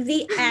 Like,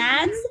 the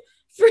ads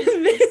for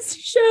this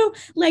show,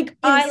 like,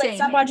 I, like,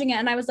 stopped watching it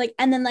and I was like,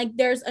 and then, like,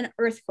 there's an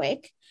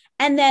earthquake.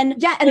 And then...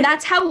 Yeah, and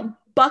that's how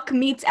Buck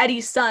meets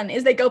Eddie's son,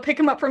 is they go pick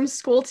him up from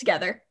school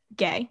together.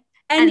 Gay.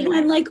 And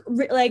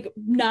like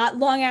not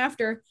long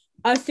after,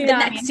 a tsunami. The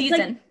next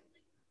season.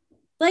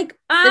 The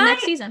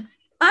next season.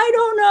 I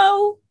don't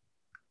know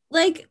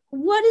Like,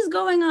 what is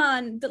going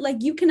on that, like,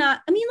 you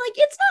cannot, I mean, like,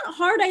 it's not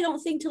hard, I don't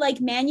think, to, like,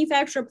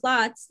 manufacture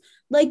plots.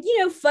 Like, you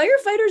know,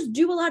 firefighters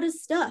do a lot of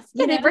stuff,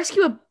 you Yeah, know? they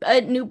rescue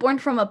a newborn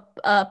from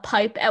a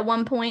pipe at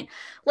one point.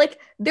 Like,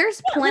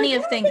 there's Yeah, plenty like, I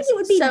of don't think things. it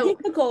would be So,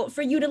 difficult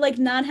for you to, like,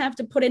 not have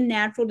to put in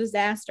natural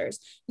disasters,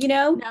 you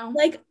know? no.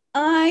 Like,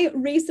 I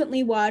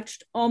recently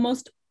watched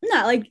almost,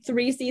 not like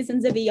 3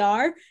 seasons of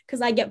ER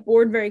because I get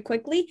bored very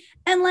quickly.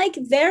 And, like,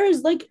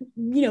 there's, like,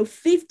 you know,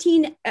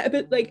 15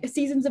 like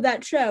seasons of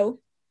that show.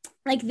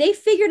 Like, they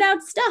figured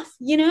out stuff,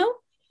 you know?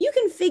 You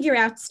can figure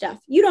out stuff.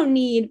 You don't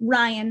need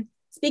Ryan,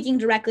 speaking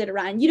directly to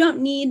Ryan, you don't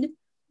need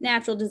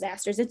natural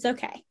disasters. It's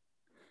okay.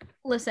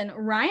 Listen,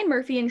 Ryan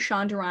Murphy and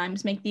Shonda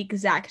Rhimes make the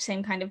exact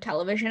same kind of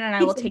television, and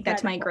I will It's take that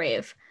to my incredible.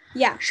 grave.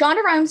 Yeah.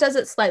 Shonda Rhimes does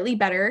it slightly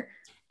better.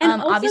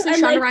 And also, Obviously, I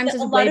Shonda like Rhimes that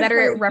is a way lot of better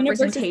her at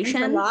universes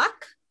representation.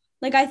 interlock.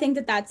 Like, I think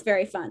that that's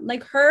very fun.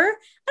 Like, her, I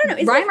don't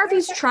know. Is Ryan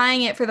Murphy's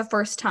trying it for the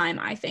first time,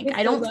 I think. with I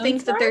the don't Lone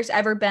think Star? that there's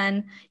ever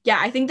been, yeah,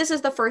 I think this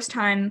is the first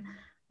time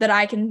that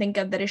I can think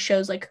of that it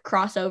shows like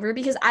crossover,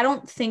 because I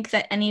don't think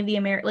that any of the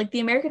the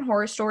American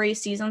Horror Story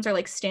seasons are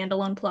like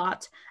standalone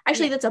plots.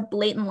 Actually, Yeah. that's a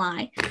blatant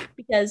lie,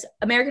 because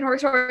American Horror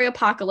Story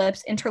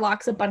Apocalypse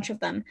interlocks a bunch of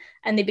them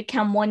and they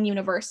become one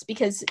universe,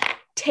 because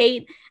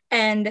Tate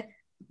and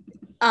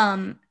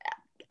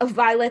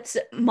Violet's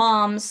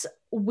mom's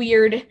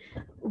weird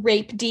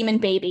rape demon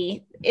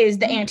baby is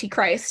the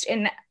Antichrist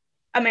in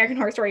American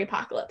Horror Story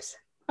Apocalypse.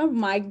 Oh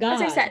my God.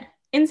 As I said,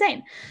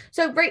 insane.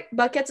 So, right,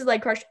 Buck gets his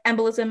leg crushed,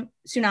 embolism,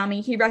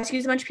 tsunami. He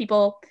rescues a bunch of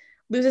people,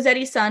 loses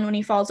Eddie's son when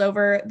he falls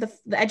over the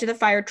edge of the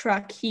fire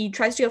truck. He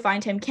tries to go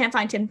find him, can't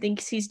find him,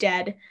 thinks he's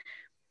dead.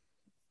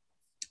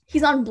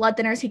 He's on blood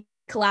thinners. He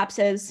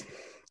collapses.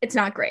 It's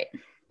not great.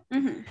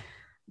 Mm-hmm.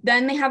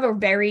 Then they have a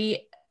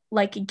very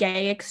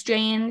gay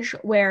exchange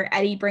where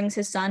Eddie brings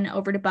his son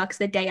over to Buck's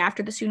the day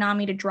after the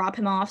tsunami to drop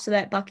him off so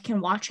that Buck can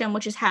watch him,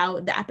 which is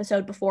how the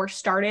episode before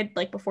started,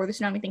 like before the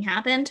tsunami thing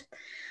happened.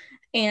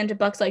 And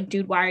Buck's like,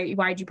 dude,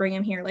 why'd you bring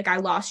him here? Like, I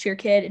lost your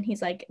kid. And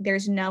he's like,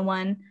 there's no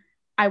one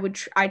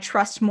I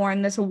trust more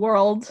in this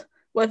world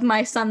with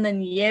my son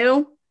than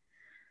you.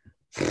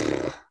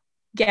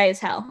 Gay as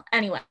hell.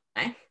 Anyway.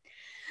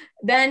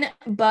 Then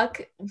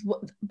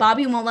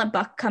Bobby won't let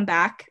Buck come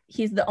back.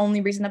 He's the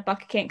only reason that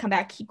Buck can't come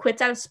back. He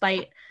quits out of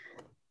spite.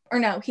 Or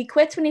no, he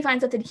quits when he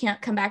finds out that he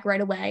can't come back right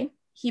away.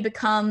 He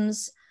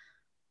becomes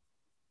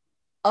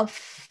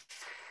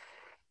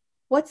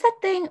what's that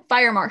thing?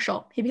 Fire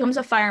marshal. He becomes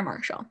a fire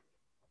marshal.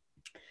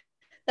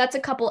 That's a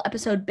couple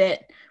episode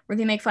bit where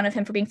they make fun of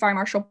him for being Fire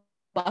Marshal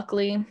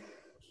Buckley.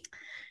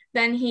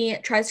 Then he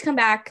tries to come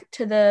back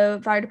to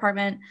the fire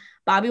department.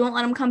 Bobby won't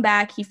let him come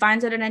back. He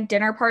finds out at a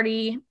dinner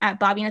party at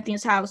Bobby and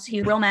Athena's house.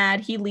 He's real mad.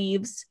 He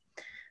leaves.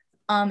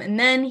 And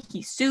then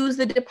he sues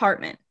the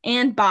department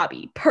and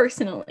Bobby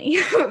personally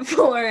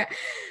for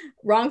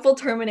wrongful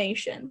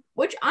termination,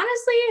 which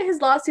honestly,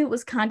 his lawsuit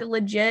was kind of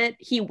legit.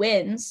 He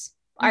wins.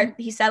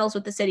 He settles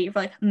with the city for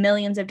like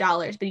millions of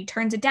dollars, but he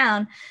turns it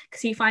down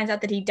because he finds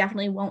out that he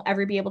definitely won't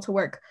ever be able to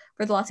work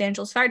for the Los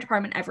Angeles Fire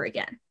Department ever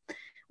again,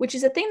 which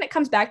is a thing that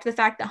comes back to the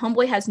fact that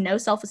Homeboy has no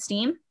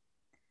self-esteem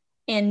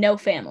and no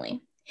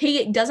family.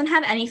 He doesn't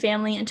have any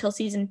family until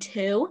season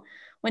 2,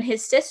 when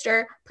his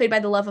sister, played by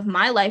the love of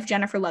my life,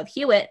 Jennifer Love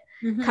Hewitt,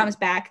 comes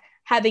back,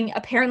 having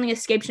apparently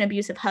escaped an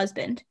abusive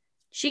husband.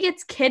 She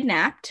gets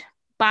kidnapped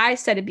by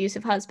said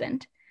abusive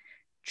husband.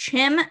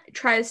 Chim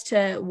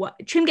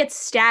gets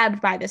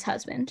stabbed by this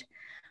husband.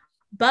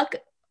 Buck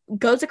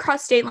goes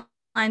across state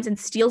lines and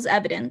steals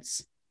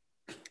evidence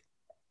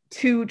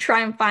to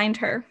try and find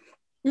her.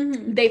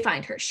 Mm-hmm. They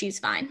find her. She's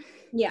fine.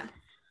 Yeah.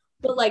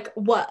 But like,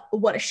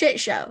 what a shit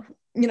show.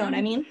 You know what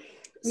I mean?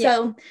 Yeah.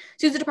 So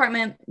sues the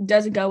department,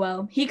 doesn't go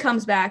well. He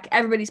comes back.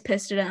 Everybody's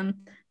pissed at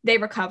him. They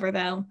recover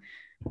though.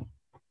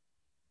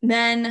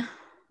 Then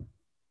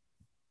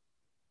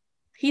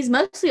he's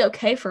mostly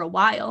okay for a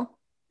while.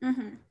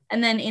 Mm-hmm.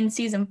 And then in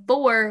season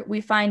 4,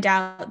 we find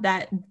out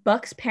that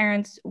Buck's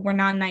parents were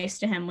not nice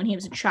to him when he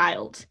was a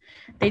child.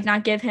 They did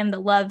not give him the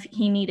love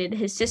he needed.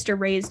 His sister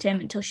raised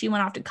him until she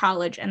went off to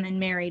college and then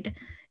married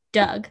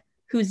Doug,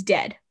 who's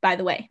dead, by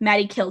the way.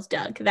 Maddie kills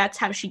Doug. That's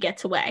how she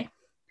gets away.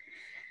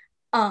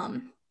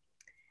 And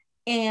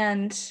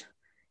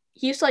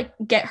he used to like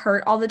get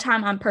hurt all the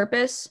time on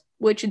purpose,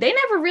 which they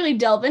never really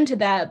delve into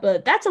that,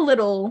 but that's a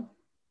little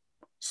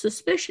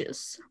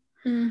suspicious.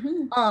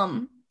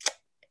 Mm-hmm.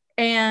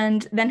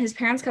 And then his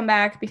parents come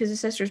back because his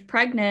sister's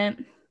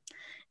pregnant,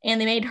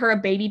 and they made her a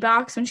baby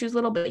box when she was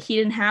little, but he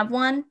didn't have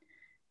one.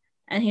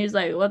 And he was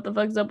like, what the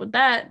fuck's up with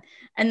that?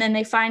 And then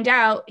he finds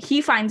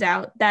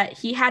out that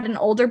he had an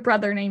older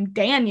brother named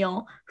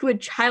Daniel who had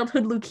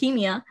childhood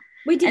leukemia.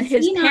 Wait, did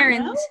his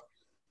parents?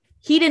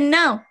 He didn't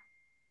know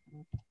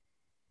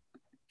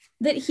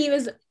that he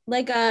was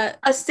like a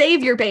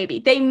savior baby.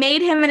 They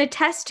made him in a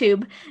test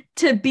tube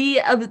to be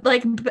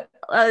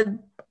a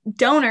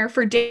donor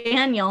for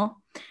Daniel,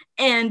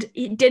 and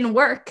it didn't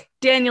work.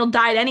 Daniel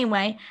died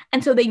anyway,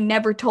 and so they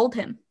never told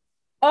him.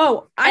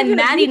 Oh, and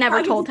Maddie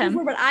never told him.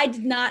 Before, but I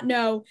did not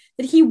know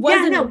that he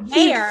wasn't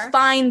there. He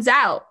finds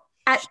out.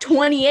 at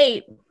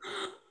 28.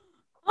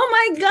 Oh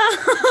my God.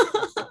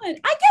 I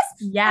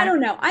guess, Yeah. I don't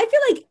know. I feel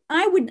like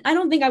I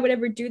don't think I would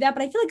ever do that,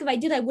 but I feel like if I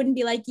did, I wouldn't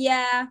be like,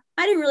 yeah,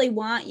 I didn't really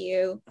want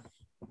you.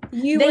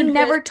 They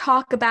never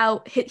talk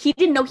about, he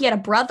didn't know he had a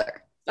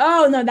brother.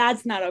 Oh, no,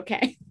 that's not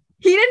okay.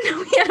 He didn't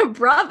know he had a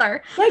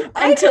brother like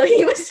until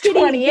he was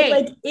 28.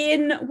 Like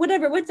in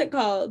what's it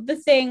called? The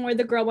thing where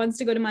the girl wants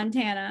to go to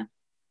Montana.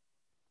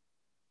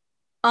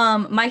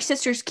 My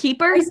Sister's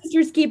Keeper. My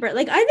Sister's Keeper.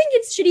 Like, I think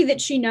it's shitty that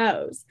she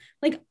knows.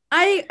 Like,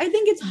 I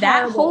think it's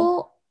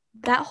horrible.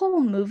 That whole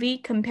movie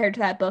compared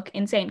to that book,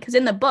 insane. Because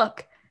in the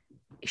book,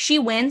 she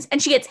wins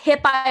and she gets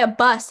hit by a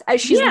bus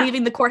as she's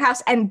leaving the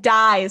courthouse and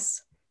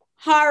dies.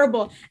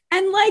 Horrible.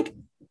 And like,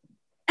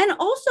 and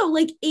also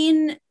like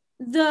in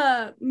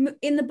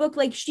the book,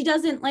 like she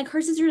doesn't, like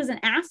her sister doesn't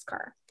ask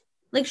her.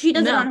 Like she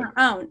does it on her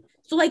own.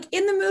 So like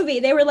in the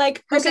movie, they were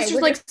like, her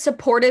sister's like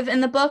supportive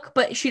in the book,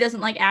 but she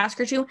doesn't like ask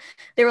her to.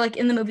 They were like,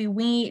 in the movie,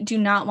 we do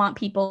not want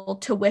people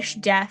to wish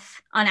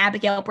death on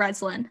Abigail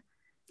Breslin.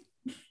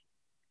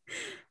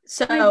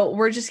 So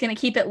we're just going to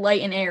keep it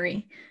light and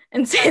airy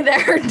and say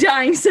that her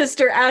dying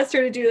sister asked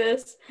her to do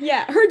this.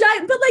 Yeah, her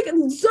dying, but like,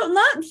 so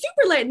not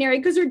super light and airy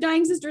because her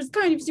dying sister is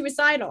kind of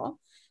suicidal.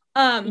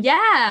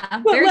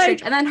 Yeah, very like,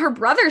 strange. And then her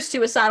brother's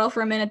suigoidal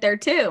for a minute there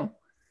too.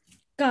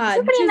 God,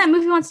 everybody in that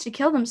movie wants to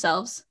kill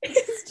themselves.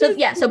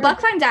 So Buck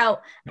finds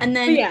out, and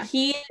then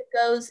he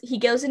goes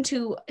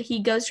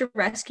to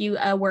rescue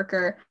a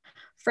worker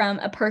from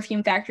a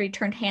perfume factory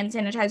turned hand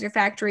sanitizer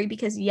factory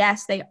because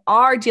yes, they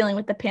are dealing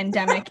with the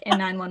pandemic in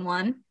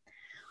 911.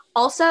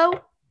 Also,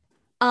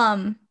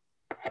 yeah,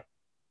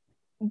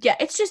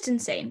 it's just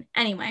insane.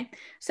 Anyway,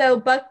 so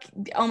Buck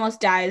almost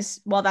dies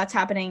while that's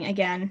happening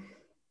again.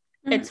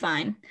 Mm-hmm. It's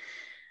fine.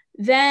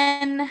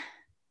 Then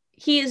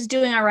he is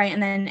doing all right,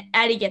 and then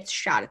Eddie gets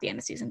shot at the end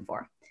of season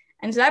 4.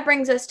 And so that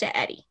brings us to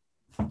Eddie.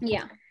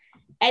 Yeah.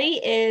 Eddie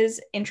is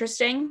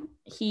interesting.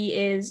 He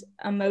is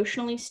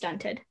emotionally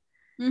stunted,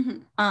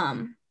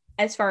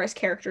 as far as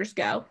characters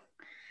go.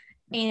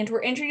 And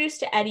we're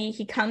introduced to Eddie.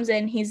 He comes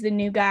in. He's the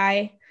new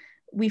guy.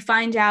 We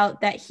find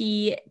out that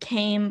he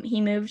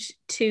moved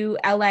to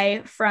LA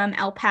from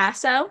El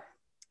Paso.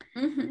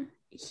 Mm-hmm.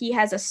 He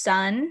has a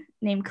son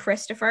named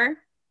Christopher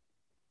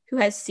who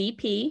has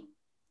CP.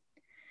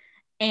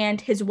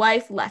 And his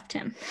wife left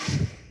him.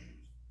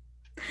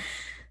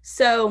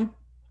 So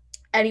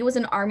Eddie was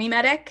an army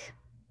medic.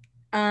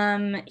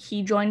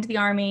 He joined the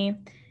army.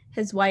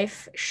 His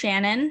wife,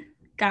 Shannon,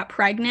 got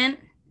pregnant.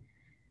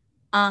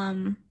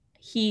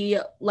 He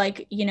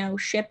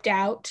shipped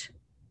out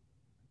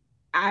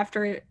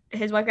after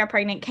his wife got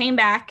pregnant, came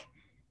back.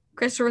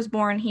 Christopher was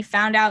born. He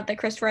found out that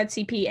Christopher had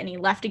CP and he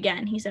left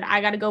again. He said,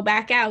 I got to go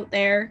back out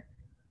there.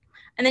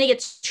 And then he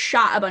gets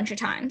shot a bunch of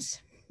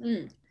times.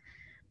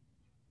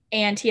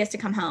 And he has to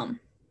come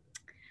home.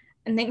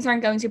 And things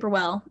aren't going super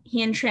well.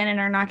 He and Shannon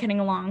are not getting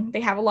along.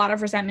 They have a lot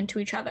of resentment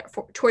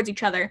towards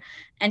each other.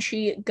 And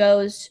she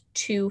goes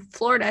to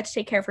Florida to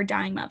take care of her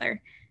dying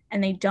mother.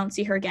 And they don't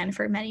see her again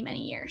for many,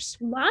 many years.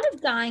 A lot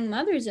of dying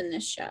mothers in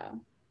this show.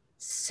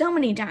 So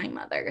many dying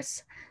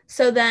mothers.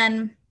 So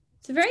then...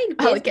 It's a very...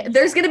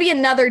 there's going to be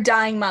another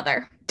dying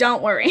mother.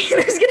 Don't worry.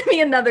 There's going to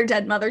be another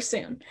dead mother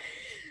soon.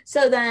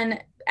 So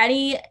then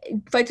Eddie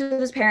fights with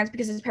his parents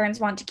because his parents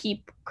want to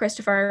keep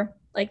Christopher...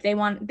 Like they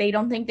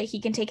don't think that he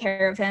can take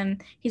care of him.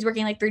 He's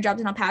working like 3 jobs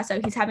in El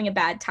Paso. He's having a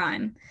bad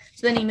time.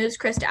 So then he moves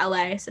Chris to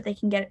LA so they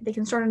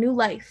can start a new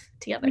life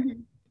together. Mm-hmm.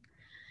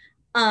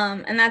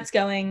 And that's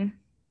going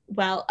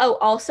well. Oh,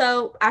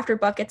 also after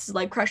Buck gets his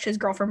leg crushed, his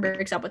girlfriend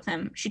breaks up with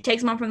him. She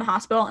takes him home from the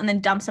hospital and then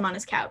dumps him on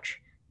his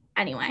couch.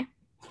 Anyway.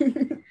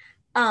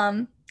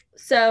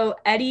 So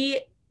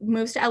Eddie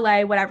moves to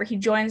LA, whatever. He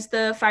joins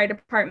the fire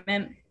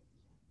department.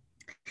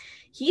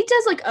 He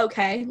does like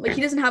okay. Like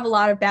he doesn't have a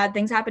lot of bad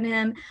things happen to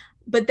him.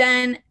 But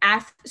then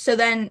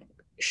then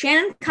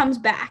Shannon comes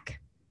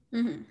back.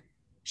 Mm-hmm.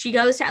 She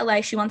goes to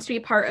LA. She wants to be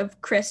a part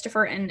of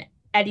Christopher and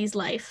Eddie's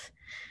life.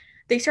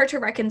 They start to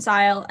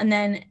reconcile, and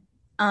then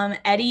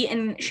Eddie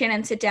and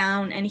Shannon sit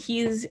down, and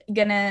he's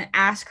gonna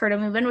ask her to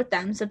move in with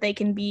them so they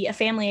can be a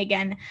family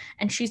again.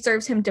 And she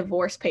serves him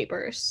divorce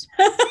papers.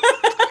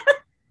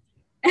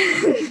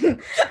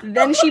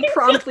 Then she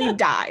promptly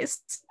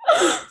dies.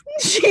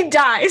 She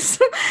dies.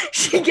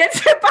 She gets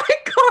hit by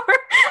a car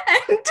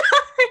and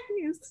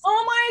dies.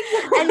 Oh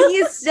my God.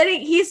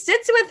 And he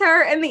sits with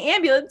her in the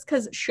ambulance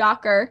because,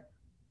 shocker,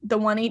 the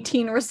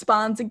 118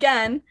 responds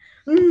again.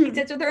 Mm. He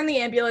sits with her in the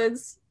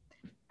ambulance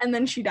and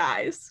then she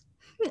dies.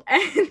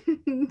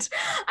 And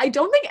I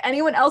don't think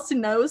anyone else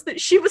knows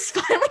that she was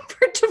filing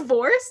for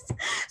divorce.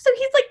 So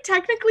he's like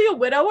technically a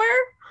widower.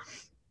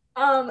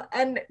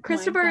 And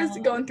Christopher is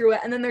going through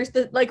it, and then there's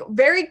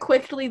very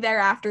quickly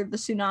thereafter the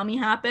tsunami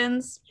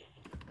happens.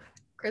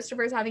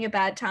 Christopher's having a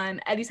bad time.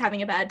 Eddie's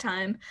having a bad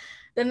time.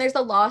 Then there's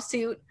the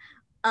lawsuit.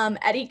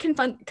 Eddie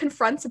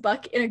confronts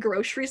Buck in a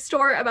grocery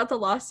store about the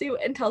lawsuit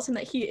and tells him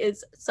that he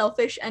is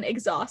selfish and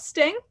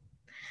exhausting,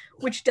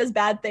 which does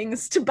bad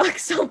things to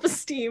Buck's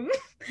self-esteem.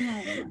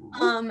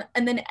 And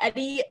then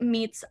Eddie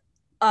meets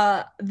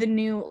the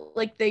new,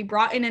 like, they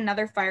brought in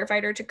another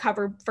firefighter to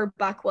cover for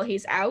Buck while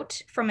he's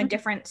out from a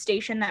different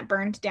station that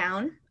burned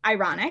down.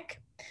 Ironic.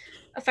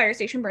 A fire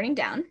station burning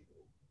down.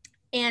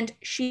 And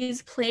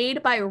she's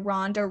played by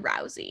Ronda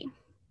Rousey.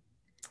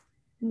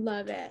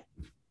 Love it.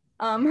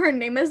 Her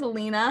name is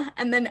Lena,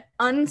 and then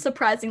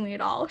unsurprisingly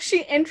at all,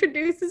 she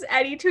introduces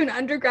Eddie to an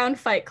underground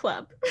fight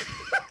club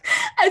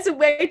as a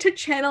way to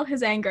channel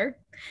his anger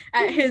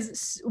at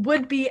his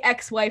would-be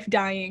ex-wife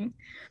dying,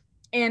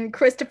 and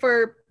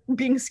Christopher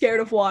being scared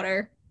of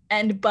water,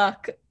 and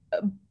Buck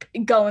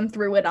going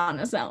through it on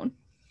his own.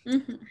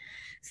 Mm-hmm.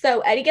 So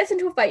Eddie gets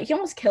into a fight. He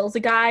almost kills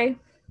a guy.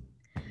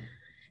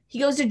 He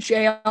goes to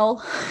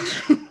jail.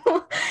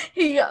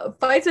 He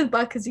fights with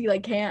Buck because he,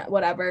 like, can't,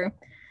 whatever.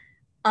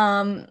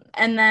 And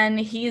then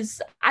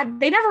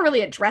they never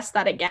really addressed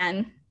that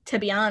again, to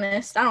be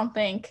honest. I don't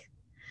think.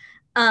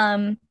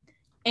 And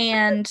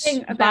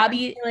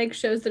Bobby, like,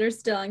 shows that are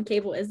still on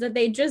cable is that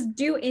they just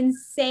do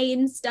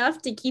insane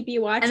stuff to keep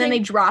you watching, and then they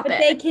drop it.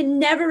 They can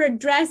never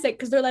address it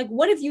because they're like,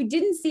 what if you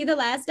didn't see the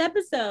last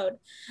episode?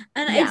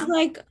 And it's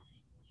like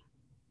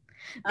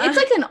it's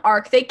like an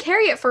arc. They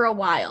carry it for a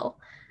while.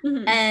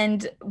 Mm-hmm.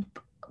 And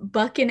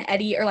Buck and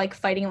Eddie are, like,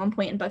 fighting at one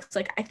point, and Buck's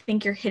like, I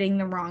think you're hitting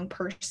the wrong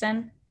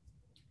person.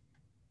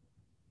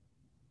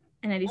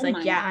 And Eddie's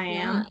like, yeah, I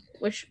am.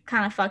 Which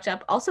kind of fucked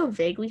up. Also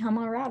vaguely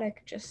homoerotic,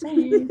 just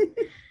saying.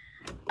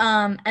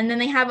 And then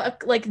they have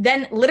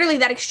then literally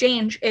that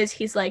exchange is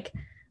he's like,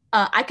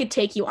 I could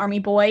take you, army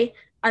boy.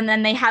 And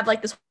then they have,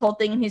 like, this whole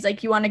thing, and he's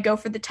like, you want to go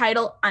for the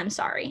title? I'm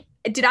sorry.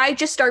 Did I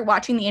just start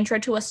watching the intro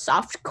to a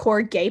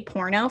softcore gay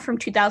porno from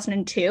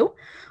 2002?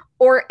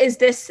 Or is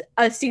this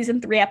a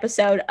season 3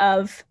 episode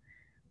of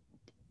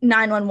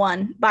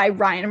 911 by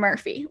Ryan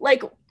Murphy?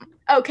 Like,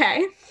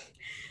 okay.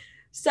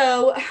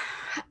 So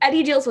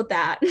Eddie deals with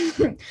that.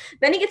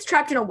 Then he gets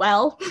trapped in a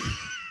well.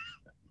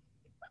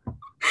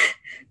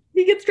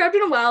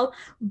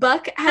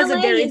 Buck has a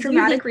very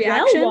dramatic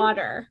reaction. Well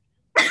water.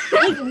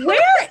 Like,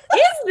 where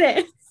is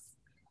this?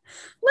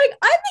 Like,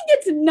 I think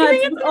it's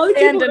nuts. All these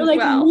people are,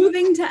 like,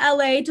 moving to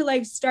LA to,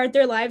 like, start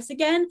their lives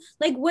again.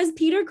 Like, was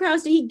Peter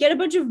Krause, did he get a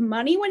bunch of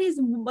money when his,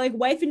 like,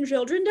 wife and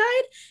children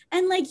died?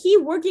 And, like, he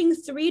working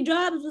 3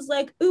 jobs was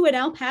like, ooh, in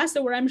El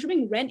Paso, where I'm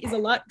assuming rent is a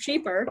lot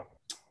cheaper.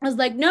 I was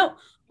like, no,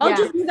 I'll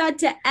just move out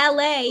to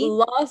LA.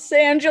 Los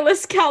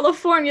Angeles,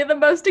 California, the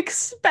most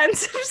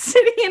expensive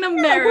city in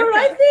America. Where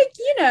I think,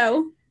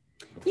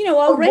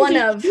 I'll rent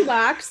a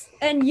shoebox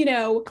and,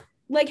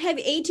 like, have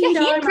 $18. Yeah,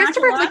 he and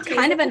Christopher have,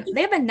 like,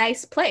 they have a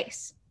nice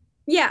place.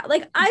 Yeah,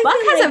 like, Buck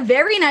has a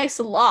very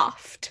nice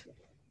loft.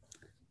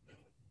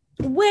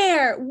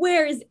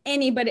 Where is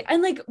anybody?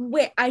 And, like,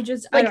 where I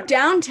don't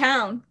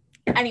downtown.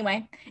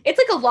 Anyway, it's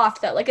like a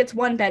loft though. Like, it's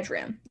 1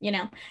 bedroom,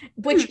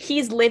 which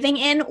he's living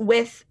in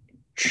with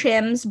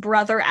Chim's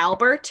brother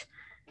Albert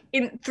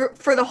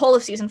for the whole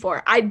of season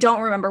 4. I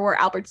don't remember where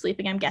Albert's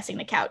sleeping. I'm guessing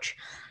the couch.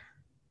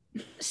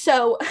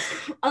 So,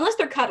 unless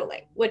they're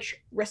cuddling,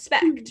 which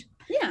respect.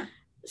 Yeah.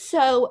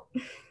 So,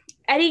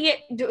 Eddie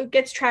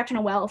gets trapped in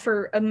a well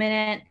for a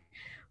minute.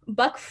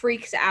 Buck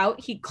freaks out.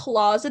 He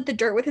claws at the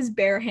dirt with his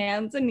bare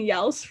hands and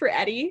yells for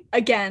Eddie.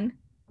 Again,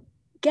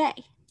 gay.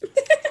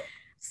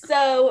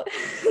 So,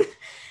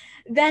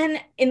 then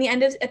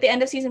at the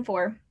end of season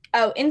 4,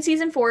 in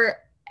season 4,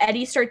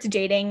 Eddie starts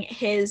dating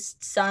his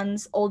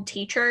son's old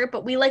teacher,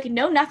 but we, like,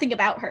 know nothing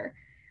about her.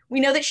 We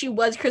know that she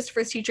was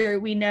Christopher's teacher.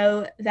 We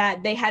know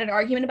that they had an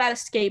argument about a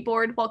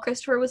skateboard while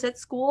Christopher was at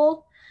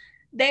school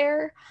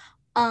there.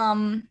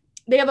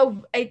 They have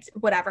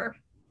whatever.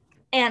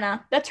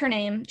 Anna, that's her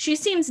name. She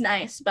seems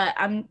nice, but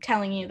I'm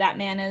telling you, that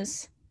man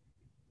is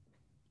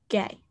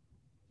gay.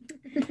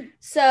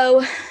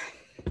 So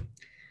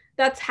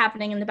that's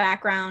happening in the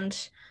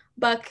background.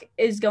 Buck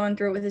is going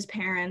through it with his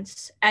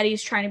parents.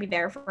 Eddie's trying to be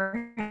there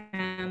for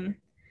him.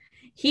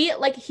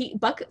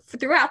 Buck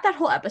throughout that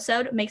whole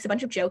episode makes a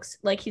bunch of jokes.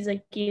 Like, he's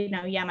like,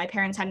 my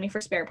parents had me for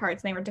spare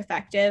parts and they were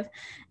defective.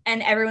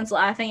 And everyone's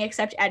laughing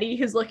except Eddie,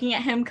 who's looking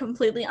at him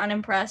completely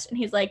unimpressed. And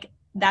he's like,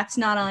 that's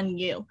not on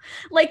you.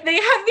 Like, they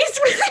have these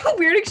really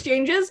weird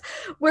exchanges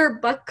where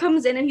Buck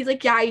comes in and he's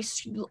like, yeah, I,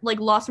 like,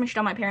 lost my shit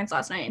on my parents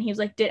last night. And he was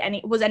like,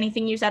 was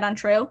anything you said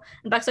untrue?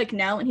 And Buck's like,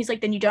 no. And he's like,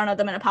 then you don't owe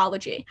them an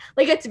apology.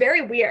 Like, it's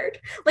very weird.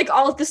 Like,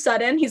 all of a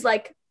sudden he's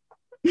like,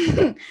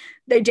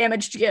 they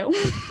damaged you.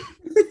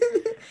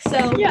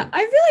 So yeah,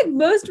 I feel like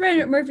most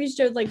Ryan Murphy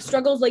shows, like,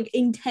 struggles, like,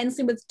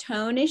 intensely with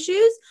tone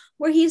issues,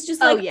 where he's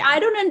just like, I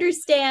don't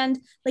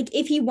understand, like,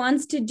 if he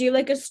wants to do,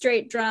 like, a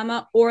straight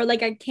drama or,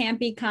 like, a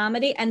campy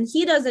comedy, and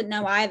he doesn't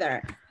know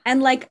either.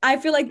 And, like, I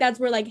feel like that's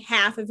where, like,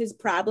 half of his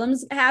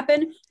problems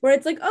happen, where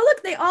it's like, oh,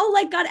 look, they all,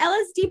 like, got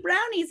LSD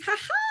brownies,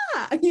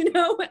 haha,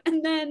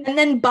 and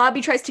then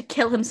Bobby tries to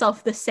kill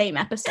himself the same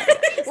episode.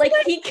 Like,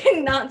 he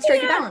cannot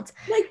strike a balance.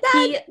 Like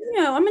that,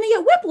 I'm gonna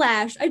get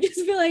whiplash. I just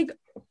feel like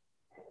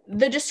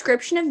the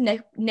description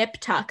of Nip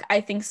Tuck, I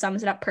think,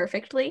 sums it up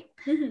perfectly.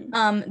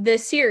 Mm-hmm. The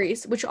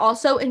series, which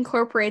also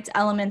incorporates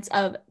elements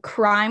of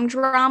crime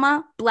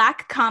drama,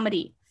 black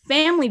comedy,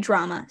 family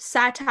drama,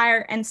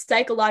 satire, and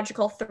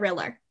psychological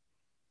thriller.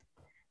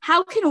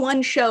 How can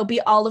one show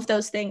be all of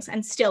those things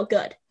and still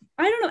good?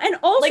 I don't know. And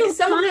also, like,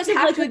 some of those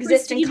have to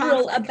exist in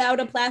conflict. About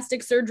a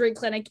plastic surgery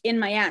clinic in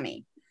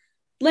Miami.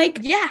 Like,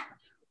 yeah.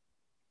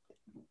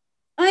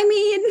 I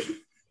mean,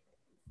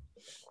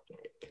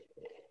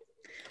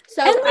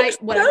 so and like,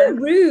 whatever. so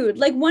rude.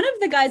 Like, one of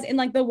the guys in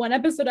like the one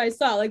episode I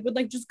saw, like, would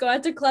like just go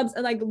out to clubs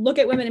and like look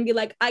at women and be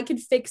like, I could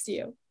fix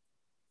you.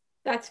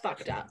 That's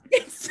fucked up.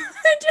 It's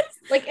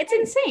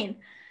insane.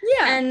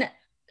 Yeah. And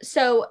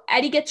so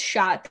Eddie gets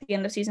shot at the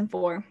end of season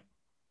 4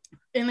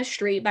 in the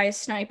street by a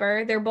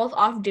sniper. They're both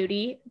off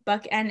duty,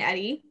 Buck and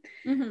Eddie.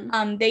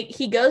 Mm-hmm.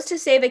 He goes to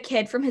save a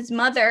kid from his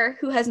mother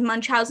who has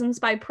Munchausen's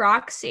by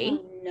proxy.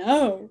 Oh,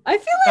 no. I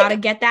feel like gotta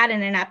get that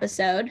in an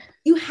episode.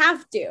 You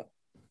have to.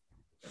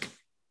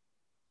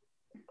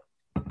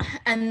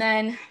 And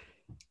then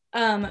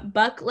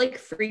Buck like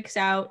freaks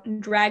out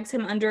and drags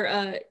him under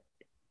a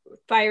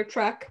fire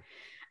truck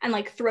and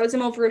like throws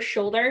him over his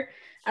shoulder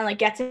and like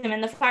gets him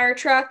in the fire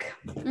truck.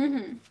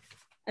 Mm-hmm.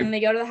 And they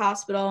go to the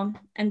hospital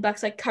and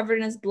Buck's like covered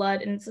in his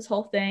blood and it's this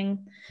whole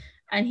thing.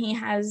 And he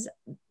has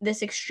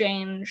this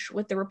exchange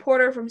with the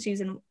reporter from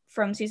season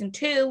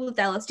 2 with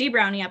the LSD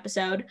Brownie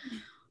episode.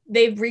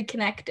 They've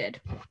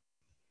reconnected.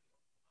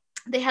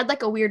 They had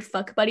like a weird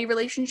fuck buddy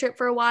relationship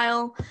for a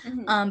while.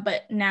 Mm-hmm.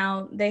 But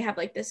now they have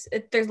like this,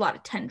 there's a lot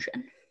of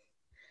tension.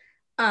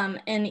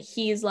 And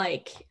he's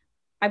like,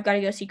 I've got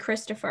to go see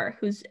Christopher,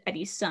 who's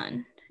Eddie's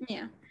son.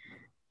 Yeah.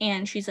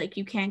 And she's like,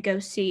 you can't go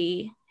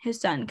see his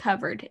son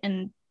covered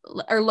in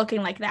or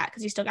looking like that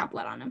because he's still got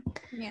blood on him.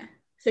 Yeah.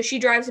 So she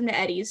drives him to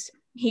Eddie's.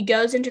 He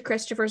goes into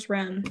Christopher's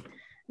room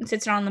and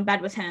sits down on the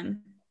bed with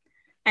him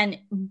and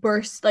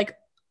bursts, like,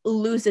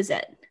 loses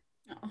it.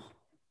 Oh.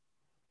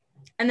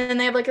 And then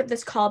they have like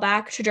this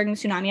callback to during the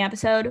tsunami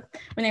episode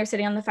when they were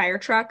sitting on the fire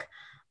truck.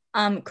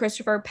 Before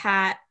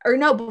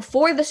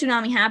the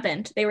tsunami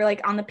happened, they were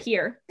like on the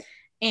pier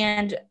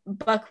and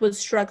Buck was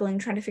struggling,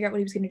 trying to figure out what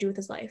he was going to do with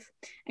his life.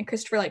 And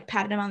Christopher like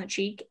patted him on the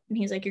cheek and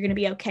he's like, you're going to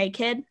be okay,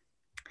 kid.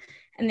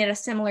 And they had a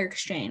similar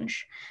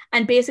exchange.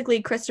 And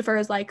basically Christopher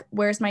is like,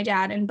 where's my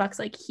dad? And Buck's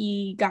like,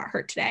 he got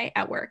hurt today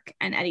at work.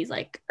 And Eddie's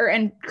like,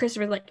 and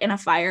Christopher's like in a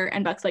fire.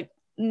 And Buck's like,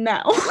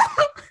 no.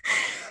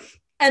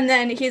 And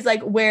then he's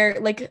like, where,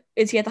 like,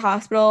 is he at the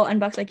hospital? And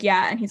Buck's like,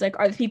 yeah. And he's like,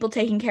 are the people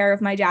taking care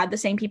of my dad the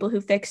same people who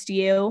fixed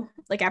you?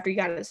 Like, after you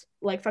got his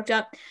leg fucked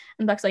up?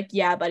 And Buck's like,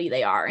 yeah, buddy,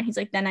 they are. And he's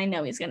like, then I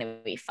know he's going to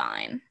be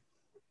fine.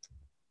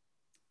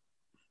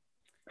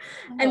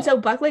 Oh. And so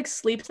Buck, like,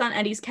 sleeps on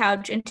Eddie's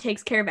couch and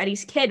takes care of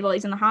Eddie's kid while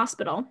he's in the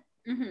hospital.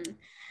 Mm-hmm.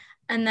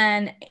 And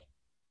then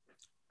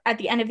at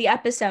the end of the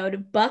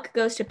episode, Buck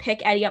goes to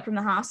pick Eddie up from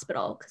the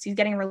hospital because he's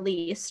getting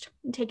released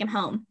and take him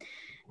home.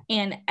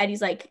 And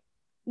Eddie's like,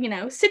 you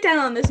know, sit down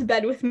on this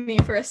bed with me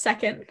for a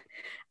second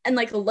and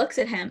like looks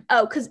at him.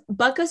 Oh, because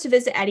Buck goes to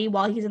visit Eddie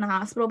while he's in the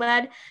hospital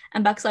bed.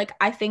 And Buck's like,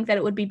 I think that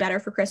it would be better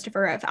for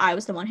Christopher if I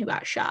was the one who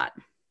got shot.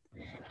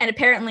 And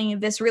apparently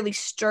this really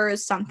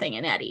stirs something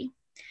in Eddie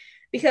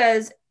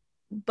because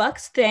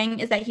Buck's thing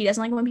is that he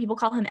doesn't like when people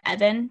call him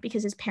Evan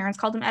because his parents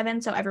called him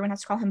Evan. So everyone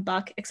has to call him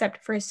Buck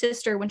except for his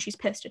sister. When she's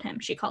pissed at him,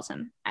 she calls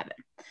him Evan.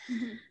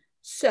 Mm-hmm.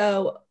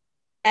 So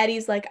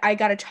Eddie's like, I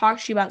got to talk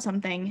to you about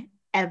something,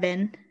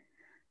 Evan.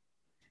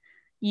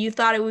 You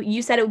said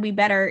it would be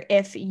better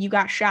if you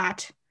got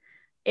shot.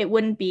 It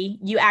wouldn't be.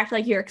 You act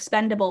like you're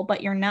expendable,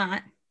 but you're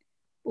not.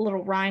 A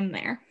little rhyme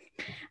there.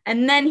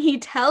 And then he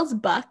tells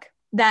Buck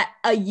that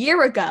a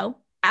year ago,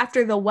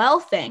 after the well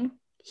thing,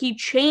 he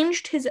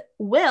changed his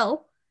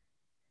will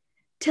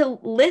to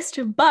list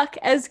Buck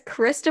as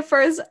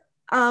Christopher's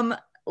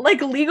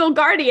like legal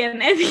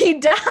guardian if he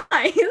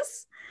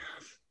dies.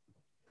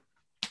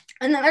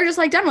 And then they're just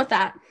like done with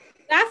that.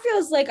 That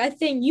feels like a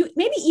thing you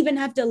maybe even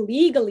have to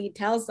legally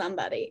tell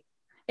somebody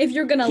if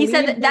you're gonna. He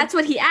said that's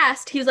what he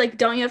asked. He was like,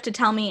 "Don't you have to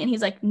tell me?" And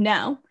he's like,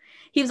 "No."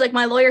 He was like,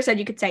 "My lawyer said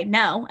you could say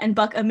no." And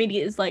Buck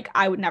immediately is like,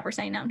 "I would never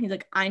say no." And he's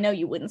like, "I know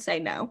you wouldn't say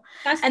no."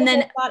 That's and the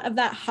then thought of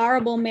that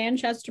horrible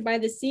Manchester by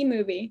the Sea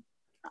movie.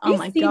 Oh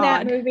my god,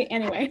 that movie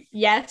anyway?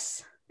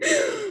 Yes,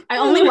 I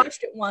only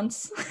watched it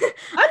once.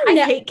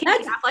 I hate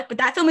Casey Affleck, but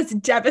that film is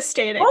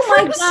devastating. Oh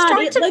my god,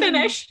 start to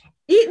finish.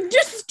 It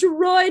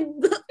destroyed.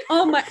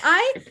 Oh my!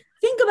 I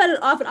think about it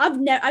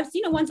often. I've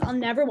seen it once. I'll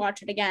never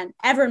watch it again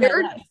ever in my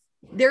life.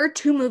 There are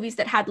 2 movies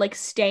that had like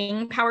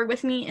staying power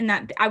with me, and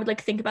that I would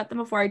like think about them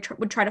before I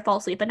would try to fall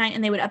asleep at night,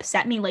 and they would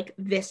upset me like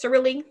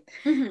viscerally.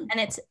 Mm-hmm. And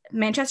it's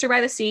Manchester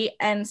by the Sea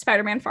and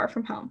Spider-Man: Far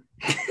From Home.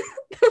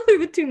 Those are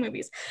the 2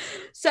 movies.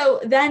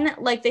 So then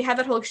like they have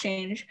that whole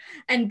exchange,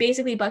 and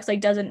basically Buck's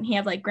like, doesn't he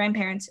have like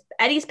grandparents?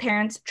 Eddie's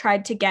parents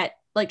tried to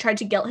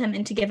guilt him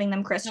into giving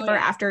them Christopher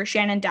after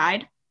Shannon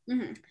died.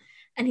 Mm-hmm.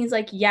 And he's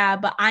like, yeah,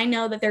 but I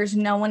know that there's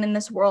no one in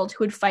this world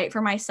who would fight for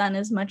my son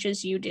as much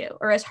as you do,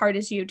 or as hard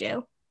as you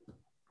do.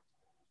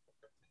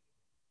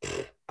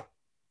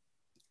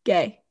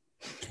 Gay.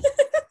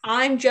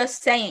 I'm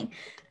just saying,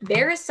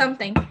 there is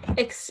something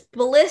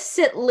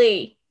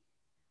explicitly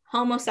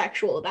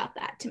homosexual about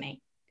that to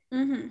me.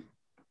 Mm-hmm.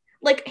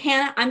 Like,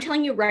 Hannah, I'm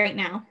telling you right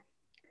now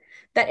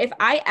that if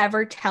I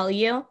ever tell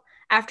you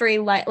after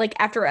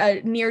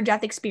a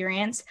near-death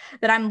experience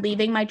that I'm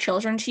leaving my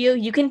children to you,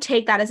 you can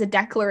take that as a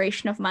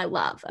declaration of my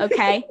love,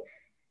 okay?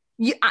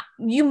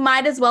 You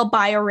might as well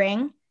buy a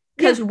ring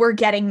because we're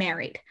getting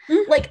married.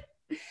 Like,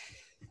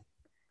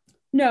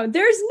 no,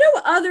 there's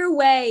no other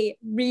way,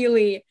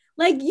 really.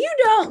 Like, you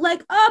don't,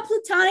 like,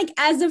 platonic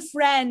as a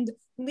friend,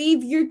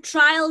 leave your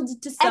child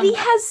to somebody. Eddie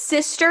has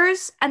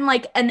sisters and,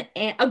 like, an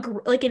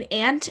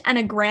aunt and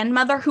a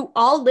grandmother who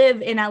all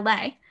live in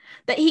LA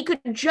that he could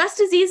just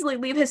as easily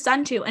leave his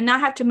son to and not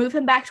have to move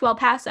him back to El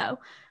Paso.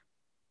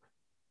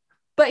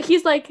 But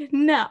he's like,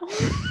 no.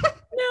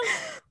 No.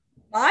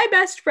 My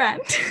best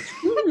friend,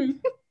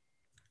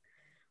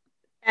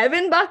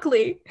 Evan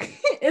Buckley,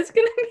 is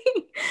going to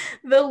be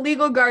the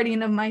legal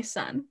guardian of my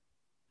son.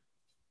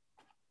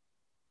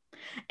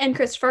 And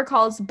Christopher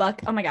calls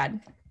Buck, oh my God,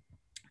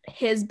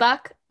 his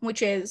Buck,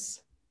 which is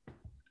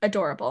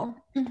adorable.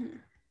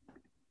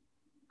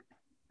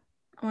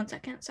 1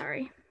 second,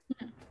 sorry.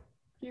 Yeah,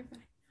 you're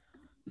fine.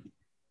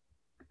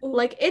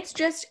 Like, it's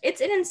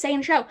an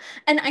insane show.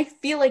 And I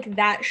feel like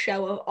that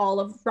show of all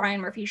of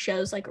Ryan Murphy's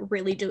shows, like,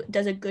 really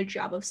does a good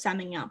job of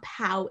summing up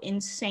how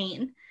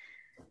insane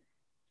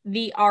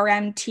the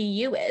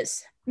RMTU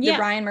is. The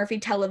Ryan Murphy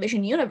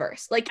television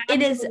universe. Like,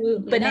 absolutely. It is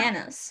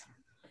bananas.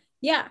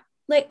 Yeah.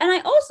 Like, and I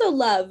also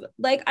love,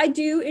 like, I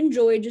do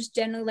enjoy just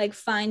generally, like,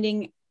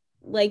 finding,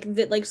 like,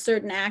 that, like,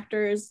 certain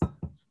actors,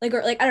 like,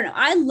 or, like, I don't know.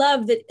 I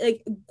love that,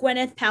 like,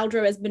 Gwyneth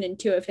Paltrow has been in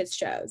 2 of his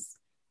shows.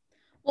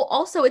 Well,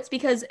 also, it's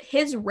because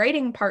his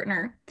writing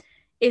partner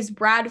is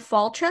Brad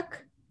Falchuk.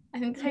 I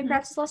think that's how you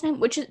pronounce his last name,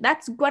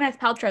 that's Gwyneth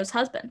Paltrow's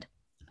husband.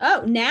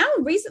 Oh, now?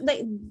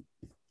 Recently?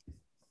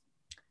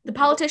 The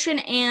Politician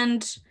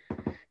and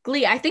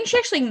Glee. I think she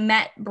actually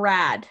met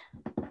Brad,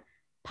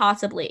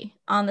 possibly,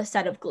 on the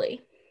set of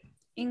Glee.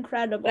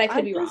 Incredible. But I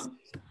could be wrong.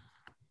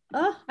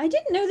 Oh, I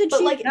didn't know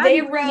that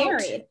they wrote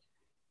married.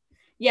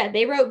 Yeah,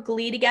 they wrote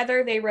Glee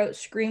together. They wrote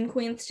Scream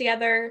Queens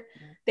together.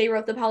 They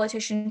wrote The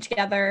Politician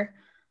together.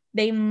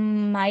 They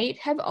might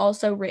have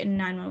also written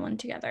 911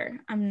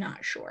 together. I'm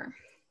not sure.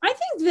 I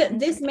think that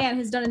this man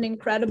has done an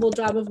incredible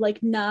job of,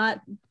 like,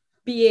 not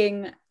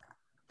being,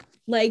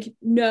 like,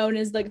 known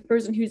as, like, the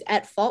person who's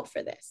at fault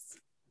for this.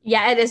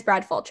 Yeah, it is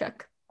Brad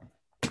Falchuk.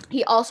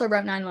 He also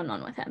wrote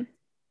 911 with him.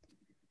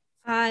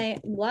 I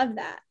love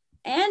that.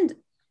 And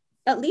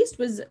at least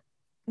was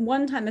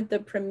one time at the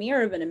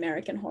premiere of an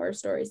American Horror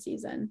Story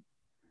season.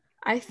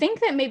 I think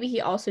that maybe he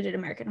also did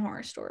American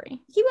Horror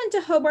Story. He went to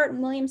Hobart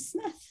and William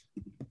Smith.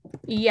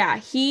 Yeah,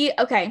 he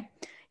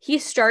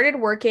started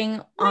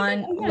working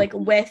on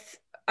with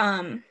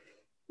Ryan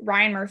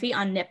Murphy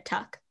on Nip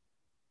Tuck.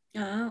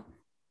 Oh.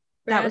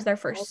 That was their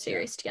first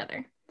series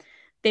together.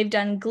 They've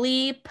done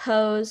Glee,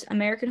 Pose,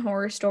 American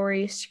Horror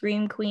Story,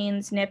 Scream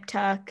Queens, Nip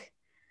Tuck.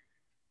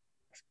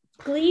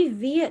 Glee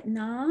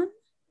Vietnam?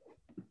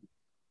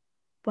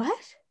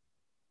 What?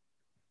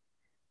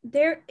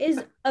 There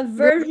is a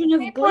version of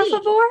Glee por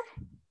favor?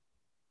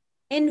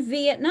 in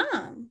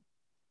Vietnam.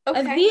 Okay,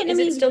 a Vietnamese is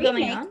it still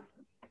going on?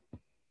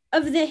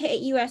 Of the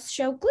hit US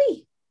show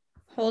Glee.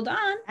 Hold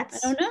on.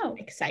 That's I don't know.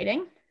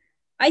 Exciting.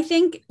 I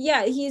think,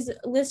 yeah, he's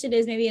listed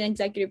as maybe an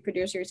executive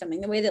producer or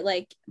something. The way that,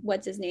 like,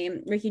 what's his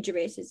name? Ricky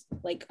Gervais is,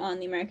 like, on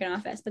The American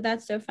Office. But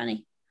that's so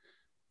funny.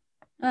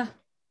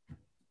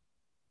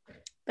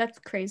 That's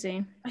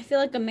crazy. I feel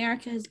like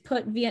America has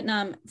put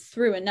Vietnam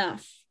through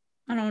enough.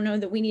 I don't know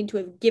that we need to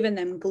have given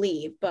them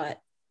Glee, but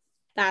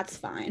that's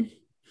fine.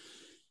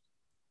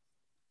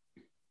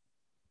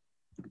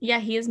 Yeah,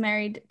 he is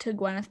married to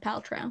Gwyneth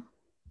Paltrow.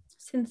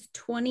 Since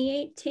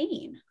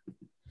 2018.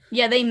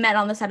 Yeah, they met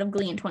on the set of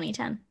Glee in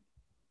 2010.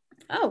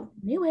 Oh.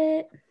 Knew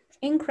it.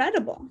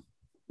 Incredible.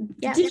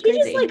 Yeah, did he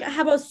just, like,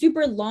 have a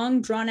super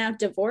long, drawn-out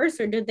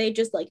divorce, or did they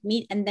just, like,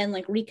 meet and then,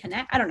 like,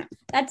 reconnect? I don't know.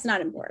 That's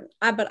not important.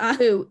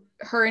 Who?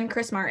 Her and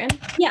Chris Martin?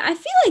 Yeah, I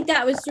feel like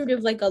that was sort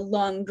of, like, a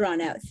long,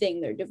 drawn-out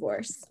thing, their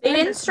divorce. They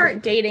didn't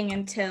start dating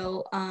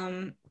until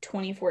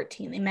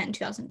 2014. They met in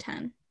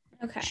 2010.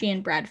 Okay. She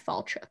and Brad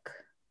Falchuk.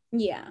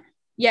 Yeah.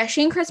 Yeah,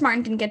 she and Chris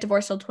Martin didn't get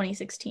divorced till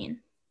 2016.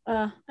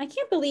 I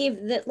can't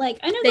believe that, like,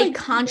 I know they like,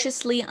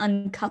 consciously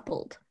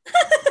uncoupled.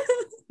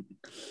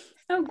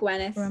 Oh,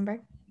 Gwyneth. Remember?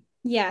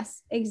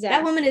 Yes, exactly.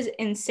 That woman is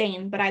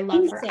insane, but I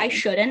love her. I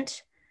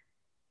shouldn't.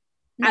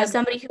 No. As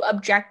somebody who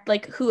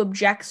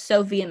objects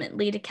so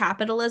vehemently to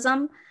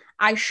capitalism,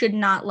 I should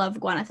not love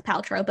Gwyneth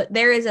Paltrow, but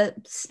there is a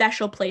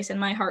special place in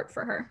my heart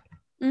for her.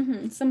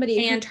 Mm-hmm.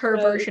 Somebody and her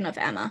version of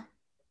Emma.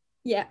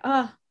 Yeah.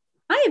 I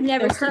have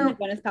never seen the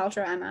Gwyneth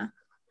Paltrow Emma.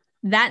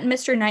 That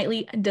Mr.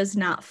 Knightley does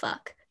not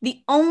fuck.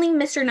 The only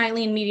Mr.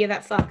 Knightley in media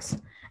that fucks,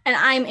 and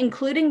I'm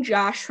including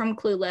Josh from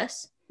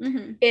Clueless,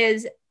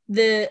 is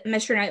the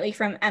Mr. Knightley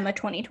from Emma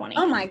 2020.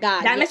 Oh my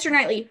God. That Mr.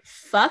 Knightley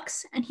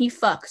fucks, and he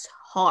fucks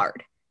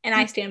hard. And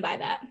I stand by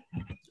that.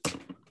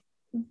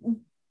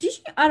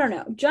 I don't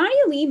know. Johnny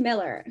Lee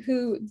Miller,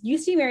 who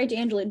used to be married to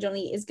Angelina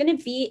Jolie, is going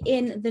to be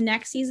in the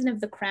next season of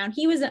The Crown.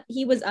 He was a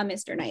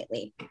Mr.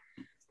 Knightley.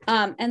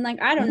 And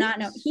like, I do not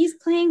know. He's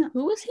playing.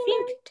 Who was he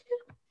married to?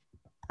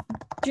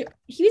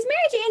 he was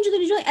married to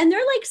Angelina Jolie, and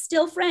they're like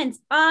still friends.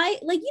 I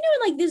like,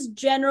 like this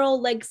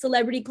general like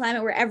celebrity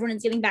climate where everyone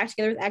is getting back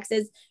together with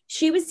exes.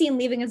 She was seen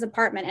leaving his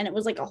apartment, and it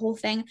was like a whole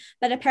thing.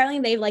 But apparently,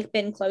 they've like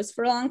been close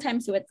for a long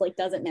time, so it like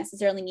doesn't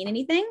necessarily mean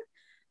anything.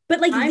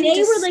 But like I'm they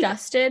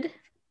disgusted. were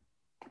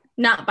like,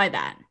 not by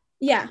that.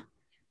 Yeah,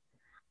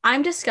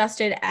 I'm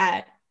disgusted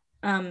at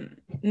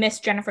Miss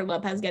Jennifer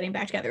Lopez getting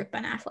back together with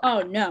Ben Affleck.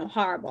 Oh no,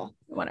 horrible.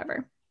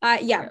 Whatever.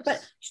 Yeah, Gross.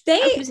 but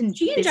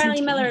she and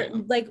Johnny Miller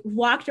like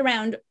walked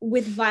around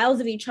with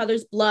vials of each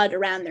other's blood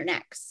around their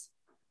necks.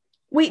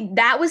 Wait,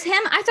 that was him?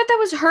 I thought that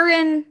was her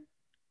and...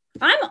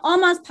 I'm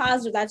almost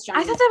positive that's Johnny.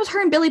 I thought that was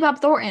her and Billy Bob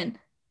Thornton.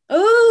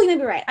 Oh, you may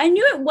be right. I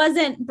knew it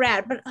wasn't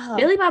Brad, but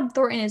Billy Bob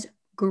Thornton is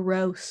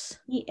gross.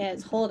 He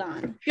is. Hold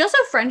on. She also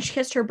French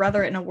kissed her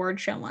brother at an award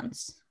show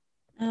once.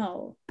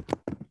 Oh.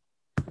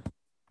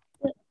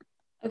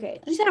 Okay.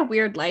 She's had a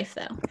weird life,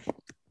 though.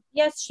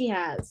 Yes, she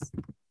has.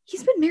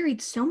 He's been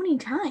married so many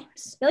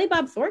times. Billy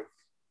Bob Thornton?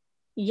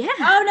 Yeah.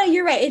 Oh, no,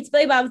 you're right. It's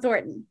Billy Bob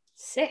Thornton.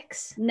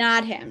 6.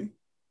 Not him.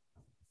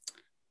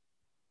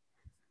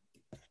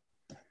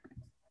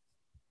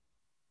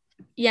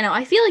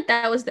 I feel like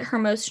that was her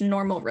most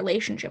normal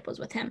relationship was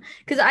with him.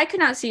 Because I could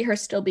not see her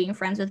still being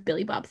friends with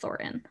Billy Bob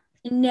Thornton.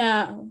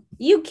 No,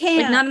 you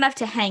can't. Like, not enough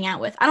to hang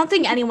out with. I don't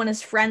think anyone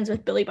is friends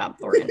with Billy Bob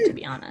Thornton, to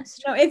be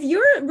honest. No, if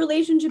your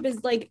relationship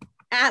is like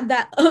at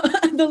that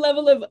the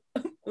level of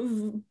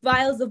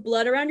vials of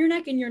blood around your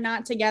neck and you're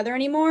not together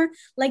anymore,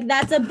 like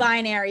that's a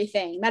binary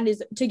thing. That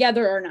is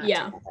together or not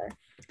together.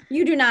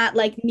 You do not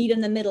like meet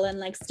in the middle and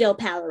like still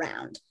pal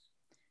around.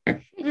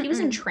 He was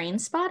in Train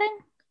Spotting.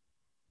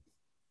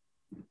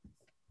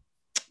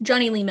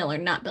 Johnny Lee Miller,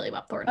 not Billy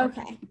Bob Thornton.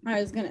 Okay, I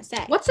was gonna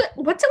say. What's it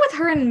with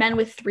her and Men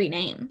with 3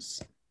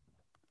 names?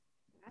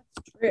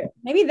 That's true.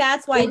 Maybe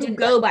that's why I didn't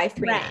go by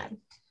 3 names.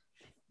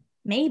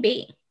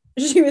 Maybe.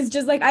 She was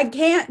just like, I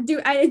can't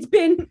do. It's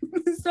been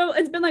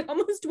like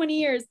almost 20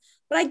 years,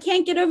 but I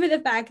can't get over the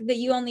fact that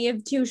you only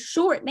have 2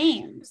 short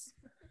names.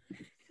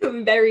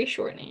 Very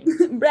short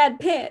names. Brad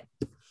Pitt.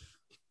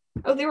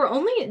 Oh, they were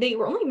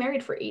only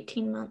married for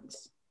 18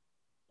 months.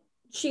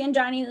 She and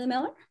Johnny Lee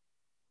Miller?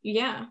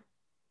 Yeah.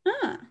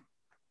 Huh.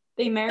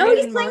 They married. Oh,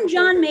 he's playing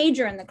John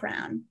Major in The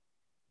Crown.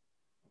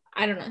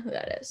 I don't know who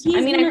that is.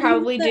 I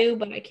probably do,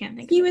 but I can't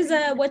think. He was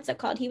what's it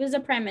called? He was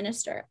a prime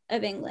minister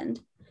of England.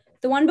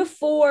 The one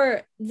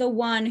before the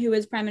one who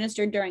was prime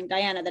minister during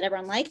Diana that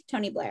everyone liked,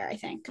 Tony Blair, I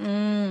think.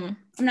 I'm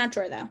not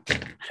sure though. I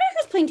don't know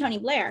who's playing Tony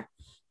Blair,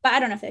 but I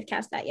don't know if they've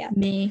cast that yet.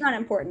 Me. It's not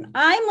important.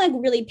 I'm like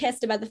really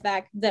pissed about the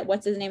fact that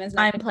what's his name is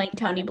not. I'm playing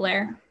Tony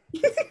Blair.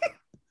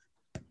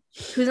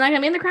 Who's not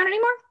gonna be in The Crown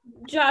anymore?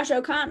 Josh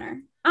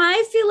O'Connor.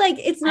 I feel like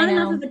it's not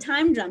enough of a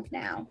time jump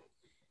now.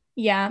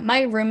 Yeah,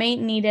 my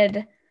roommate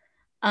needed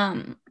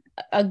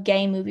a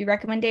gay movie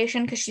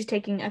recommendation because she's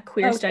taking a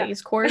queer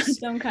studies course.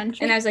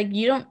 And I was like,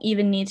 you don't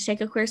even need to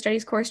take a queer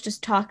studies course.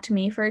 Just talk to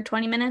me for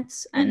 20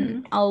 minutes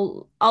and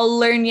I'll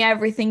learn you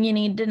everything you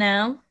need to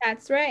know.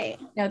 That's right.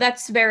 No,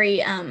 that's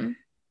very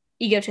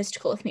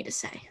egotistical of me to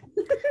say.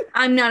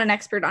 I'm not an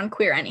expert on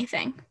queer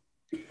anything.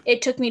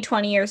 It took me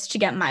 20 years to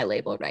get my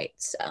label right,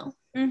 so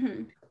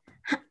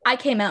I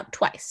came out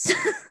twice.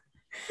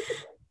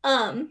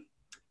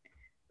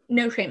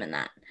 No shame in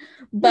that.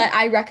 But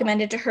I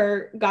recommended to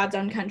her God's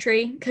Own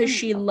Country because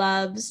she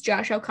loves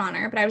Josh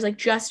O'Connor. But I was like,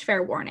 just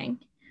fair warning.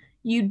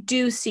 You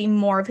do see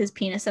more of his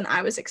penis than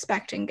I was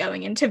expecting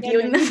going into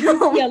viewing the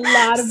film. A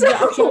lot of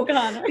Josh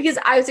O'Connor. Because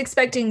I was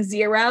expecting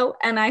 0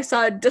 and I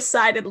saw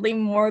decidedly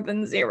more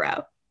than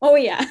 0. Oh,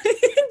 yeah.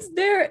 It's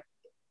there.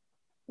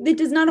 It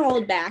does not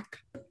hold back.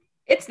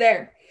 It's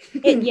there.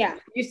 Yeah.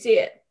 You see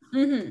it.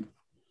 No.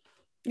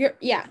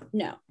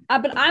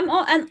 But I'm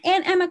all and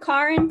Emma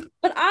Corrin,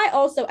 but I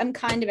also am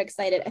kind of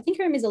excited. I think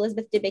her name is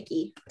Elizabeth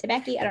Debicki.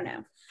 I don't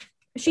know.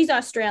 She's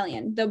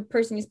Australian, the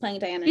person who's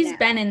playing Diana. She's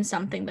been in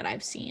something that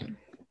I've seen.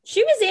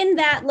 She was in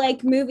that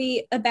like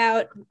movie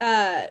about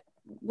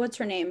what's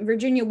her name?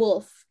 Virginia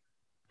Woolf.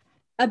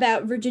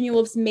 About Virginia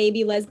Woolf's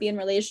maybe lesbian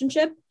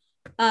relationship.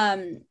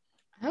 I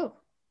don't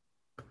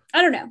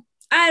know.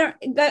 I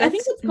think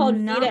it's called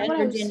Vita and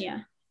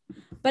Virginia.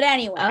 But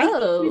anyway, I think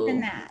she was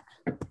in that.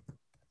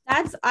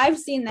 I've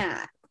seen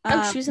that.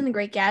 She was in The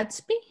Great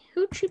Gatsby?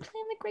 Who'd she play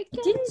in The Great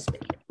Gatsby?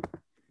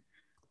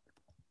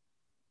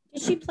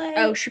 Did she play?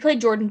 Oh, she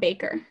played Jordan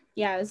Baker.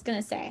 Yeah, I was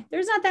gonna say.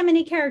 There's not that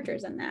many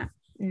characters in that.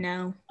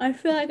 No. I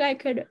feel like I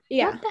could,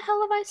 yeah. What the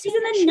hell have I seen?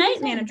 She's in The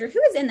Night Manager. Who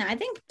is in that? I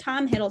think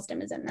Tom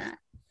Hiddleston is in that.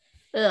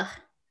 Ugh.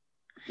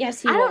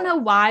 Yes, I don't know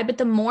why, but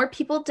the more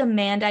people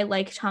demand I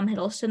like Tom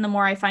Hiddleston, the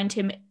more I find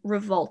him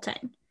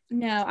revolting.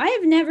 No, I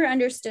have never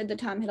understood the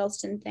Tom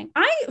Hiddleston thing.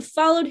 I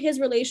followed his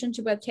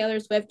relationship with Taylor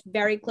Swift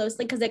very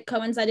closely because it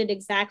coincided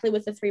exactly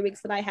with the 3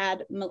 weeks that I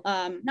had,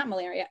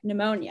 pneumonia.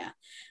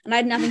 And I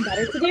had nothing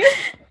better to do.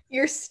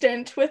 Your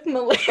stint with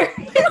malaria.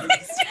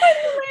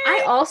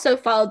 I also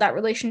followed that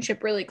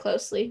relationship really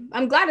closely.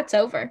 I'm glad it's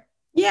over.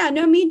 Yeah,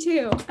 no, me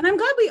too. And I'm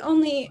glad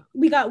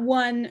we got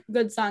one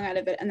good song out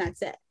of it and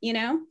that's it, you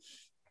know?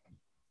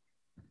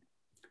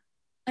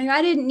 Like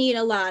I didn't need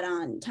a lot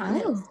on Tom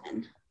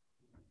Hiddleston.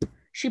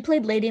 She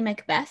played Lady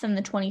Macbeth in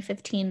the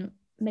 2015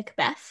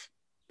 Macbeth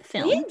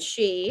film. Did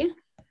she?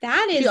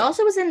 That is. She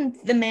also was in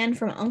The Man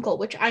from U.N.C.L.E.,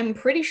 which I'm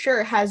pretty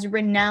sure has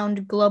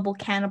renowned global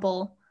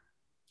cannibal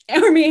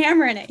Armie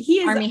Hammer in it. He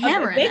is Armie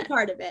Hammer a big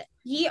part of it.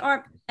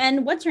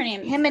 And what's her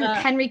name? Him and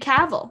Henry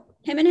Cavill.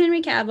 Him and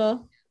Henry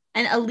Cavill.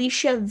 And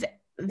Alicia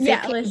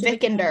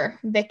Vikander.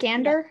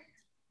 Vikander. Yeah.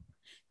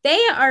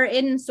 They are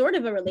in sort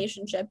of a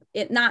relationship.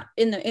 Not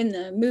in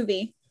the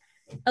movie.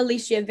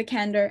 Alicia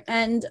Vikander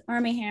and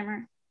Armie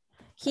Hammer.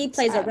 He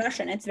plays a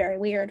Russian. It's very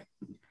weird.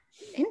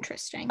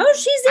 Interesting. Oh,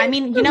 she's in. I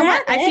mean, you know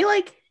what? I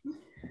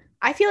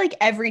feel like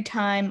every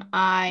time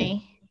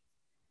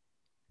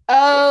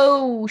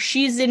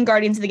she's in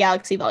Guardians of the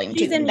Galaxy Volume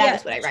 2. That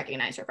is what I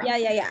recognize her from.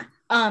 Yeah.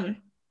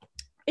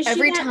 Is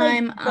every she that,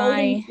 time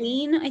Golden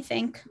Queen, I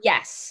think.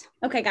 Yes.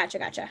 Okay,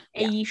 gotcha.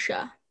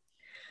 Aisha.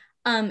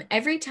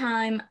 Every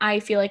time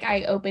I feel like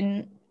I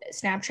open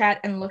Snapchat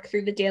and look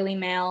through the Daily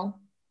Mail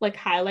like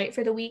highlight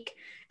for the week,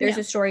 there's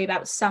a story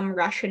about some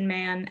Russian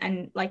man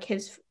and like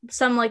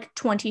some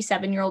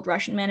 27-year-old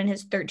Russian man and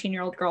his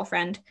 13-year-old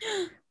girlfriend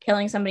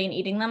killing somebody and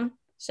eating them.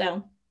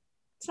 So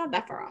it's not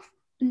that far off.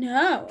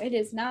 No, it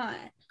is not.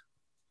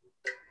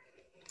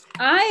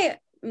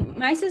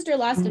 My sister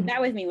lost a bet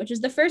with me, which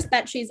is the first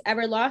bet she's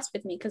ever lost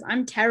with me because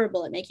I'm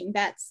terrible at making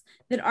bets,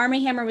 that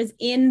Armie Hammer was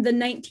in the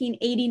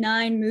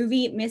 1989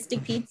 movie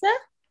Mystic Pizza.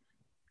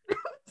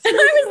 And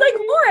I was like,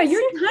 Laura,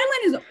 your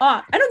timeline is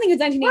off. I don't think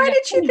it's 1989. Why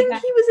did you think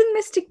he was in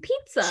Mystic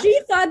Pizza? She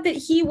thought that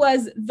he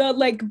was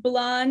the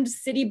blonde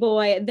city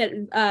boy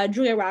that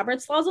Julia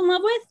Roberts falls in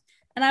love with.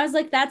 And I was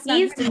like,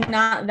 he's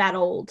not that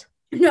old.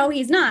 No,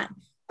 he's not.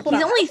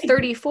 He's only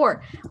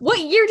 34. What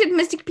year did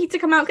Mystic Pizza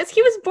come out? Because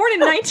he was born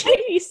in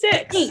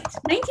 1986.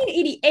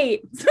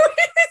 1988.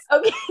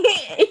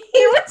 Okay.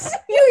 He was a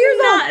few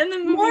years old in the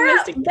movie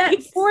Mystic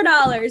Pizza.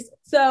 $4.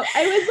 So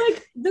it was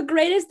like the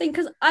greatest thing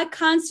because I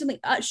constantly,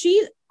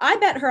 I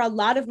bet her a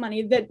lot of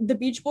money that the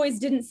Beach Boys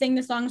didn't sing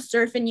the song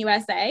Surfin'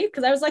 USA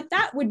because I was like,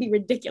 that would be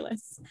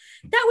ridiculous.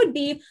 That would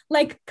be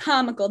like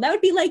comical. That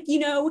would be like,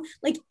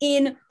 like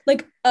in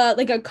like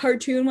a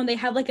cartoon when they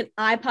have like an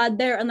iPod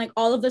there and like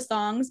all of the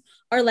songs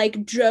are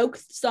like joke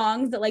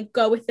songs that like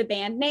go with the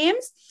band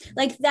names.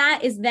 Like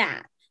that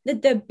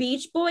the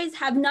Beach Boys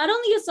have not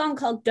only a song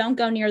called Don't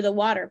Go Near the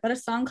Water, but a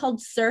song called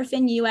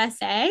Surfin'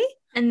 USA.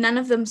 And none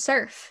of them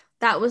surf.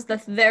 That was the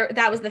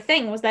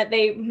thing, was that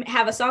they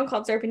have a song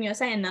called Surfin'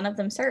 USA and none of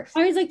them surf.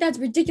 I was like, that's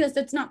ridiculous.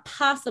 That's not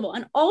possible.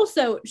 And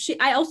also,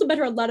 I also bet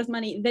her a lot of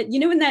money that,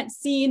 in that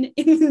scene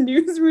in the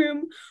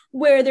newsroom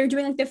where they're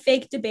doing like the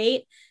fake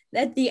debate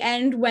at the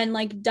end when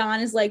like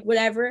Don is like,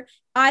 whatever,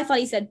 I thought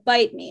he said,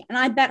 bite me. And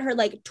I bet her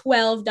like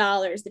 $12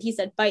 that he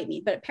said, bite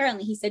me. But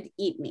apparently he said,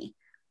 eat me.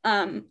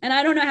 And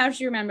I don't know how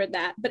she remembered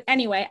that. But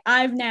anyway,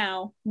 I've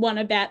now won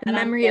a bet. The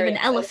memory of an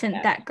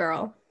elephant, that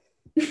girl.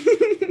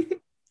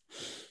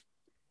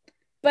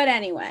 But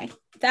anyway,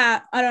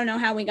 that I don't know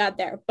how we got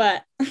there,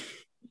 but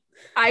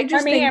I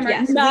just think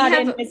yes, not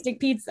in Mystic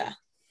Pizza.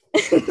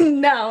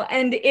 No,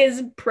 and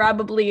is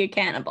probably a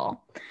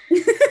cannibal.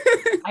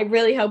 I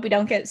really hope we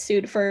don't get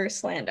sued for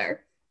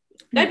slander.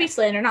 That'd be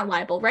slander, not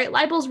libel, right?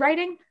 Libel's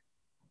writing.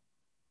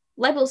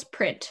 Libel's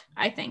print,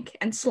 I think,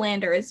 and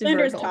slander is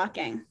Slander's verbal.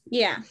 talking.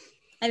 Yeah,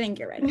 I think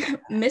you're right.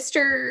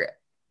 Mr.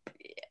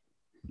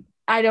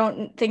 I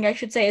don't think I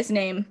should say his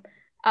name.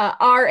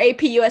 Our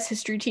AP US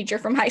history teacher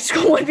from high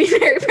school would be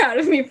very proud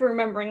of me for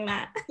remembering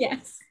that.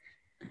 Yes.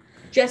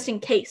 Just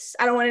in case.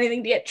 I don't want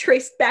anything to get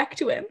traced back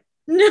to him.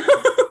 No.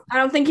 I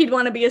don't think he'd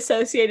want to be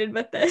associated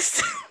with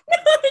this. No,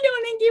 I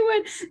don't think he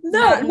would.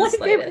 No,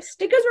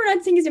 because we're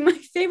not seeing him. My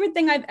favorite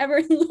thing I've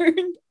ever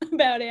learned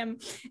about him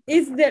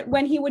is that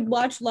when he would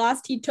watch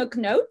Lost, he took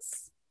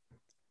notes.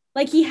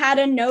 Like he had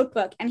a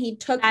notebook and he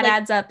took that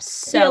adds up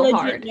so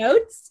hard.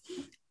 Notes.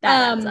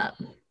 That adds up.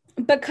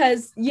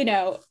 Because,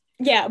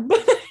 yeah,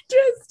 but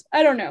just,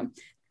 I don't know.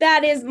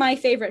 That is my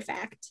favorite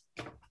fact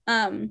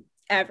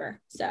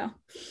ever. So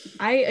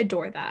I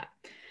adore that.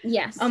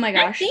 Yes. Oh my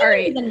gosh. All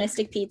right. The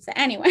Mystic Pizza.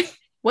 Anyway.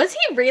 Was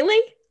he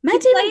really?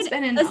 Matt Damon's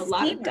been in a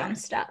lot of dumb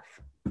stuff.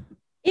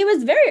 It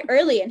was very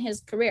early in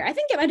his career. I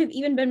think it might have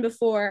even been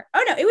before.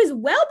 Oh no, it was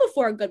well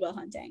before Good Will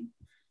Hunting.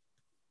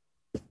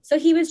 So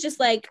he was just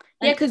like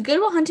yeah, because Good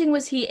Will Hunting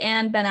was he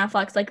and Ben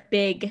Affleck's like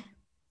big.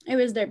 It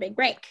was their big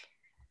break.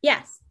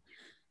 Yes.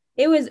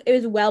 It was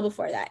well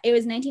before that. It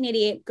was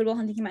 1988. Good Will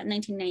Hunting came out in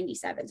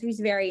 1997. So he was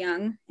very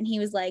young, and he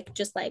was like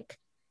just like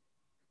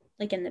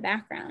in the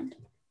background.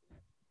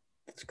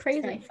 It's crazy.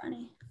 It's very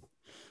funny.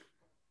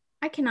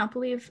 I cannot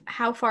believe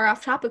how far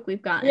off topic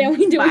we've gotten. Yeah,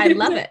 we do. But I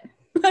love it.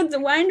 Let's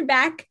wind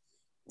back.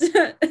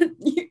 Do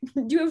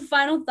you have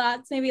final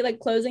thoughts? Maybe like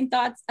closing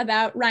thoughts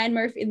about Ryan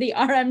Murphy, the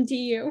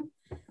RMTU?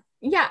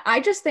 Yeah, I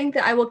just think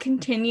that I will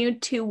continue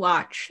to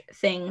watch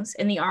things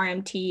in the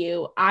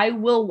RMTU. I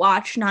will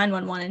watch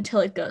 911 until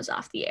it goes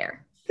off the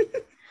air.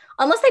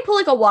 Unless they pull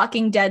like a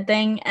Walking Dead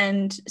thing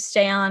and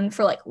stay on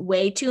for like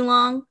way too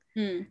long.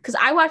 Because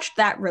I watched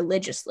that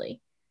religiously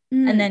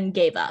and then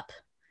gave up.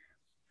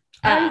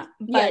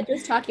 But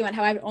just talking about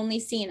how I've only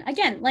seen,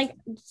 again, like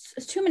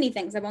too many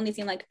things. I've only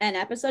seen like an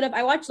episode of.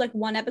 I watched like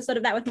one episode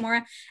of that with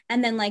Maura,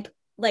 and then like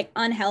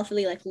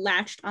unhealthily like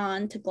latched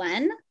on to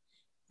Glenn.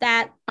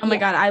 That oh my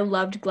God, I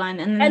loved Glenn.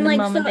 And then the like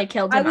moment they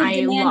killed him,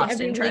 I lost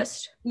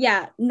interest.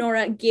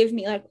 Nora, give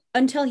me like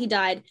until he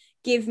died,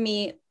 give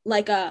me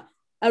like a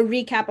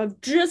recap of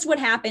just what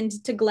happened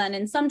to Glenn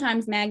and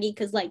sometimes Maggie,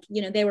 because like,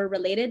 you know, they were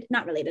related,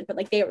 not related, but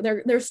like their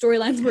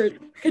storylines were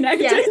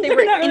connected. Yes, they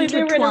were intertwined.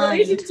 They were in a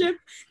relationship.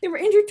 They were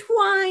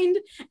intertwined.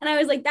 And I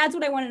was like, that's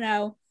what I want to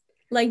know.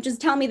 Like, just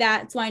tell me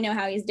that so I know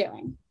how he's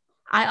doing.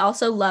 I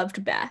also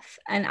loved Beth,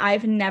 and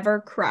I've never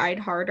cried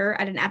harder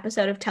at an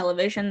episode of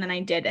television than I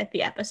did at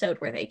the episode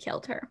where they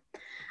killed her.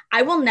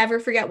 I will never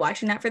forget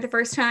watching that for the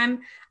first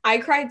time. I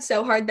cried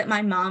so hard that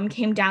my mom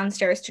came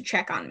downstairs to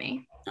check on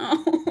me.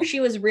 Oh.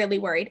 She was really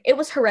worried. It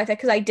was horrific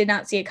because I did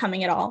not see it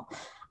coming at all.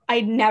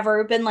 I'd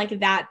never been like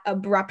that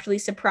abruptly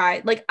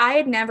surprised. Like, I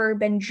had never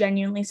been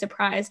genuinely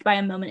surprised by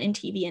a moment in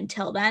TV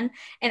until then.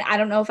 And I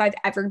don't know if I've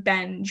ever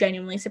been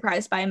genuinely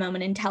surprised by a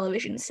moment in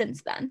television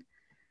since then.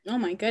 Oh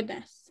my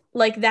goodness.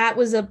 Like, that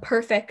was a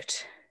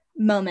perfect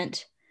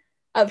moment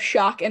of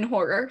shock and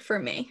horror for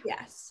me.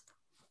 Yes.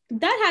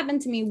 That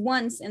happened to me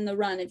once in the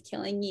run of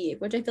Killing Eve,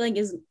 which I feel like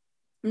is,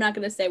 I'm not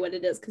going to say what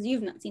it is because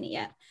you've not seen it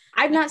yet.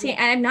 I've not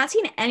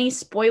seen any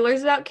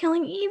spoilers about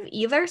Killing Eve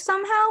either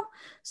somehow.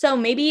 So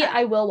maybe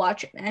I will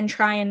watch it and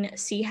try and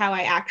see how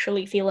I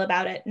actually feel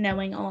about it,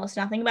 knowing almost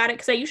nothing about it,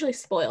 because I usually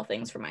spoil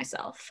things for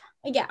myself.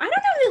 Yeah, I don't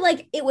know if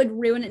like it would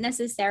ruin it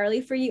necessarily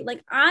for you.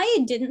 Like,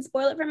 I didn't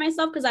spoil it for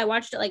myself because I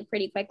watched it like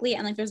pretty quickly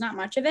and like there's not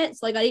much of it.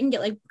 So like I didn't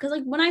get like, because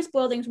like when I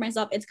spoil things for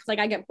myself, it's because like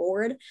I get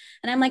bored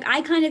and I'm like,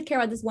 I kind of care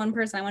about this one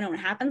person. I want to know what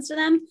happens to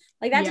them.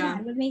 Like that didn't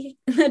happen with me.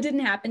 That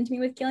didn't happen to me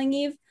with Killing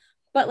Eve.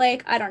 But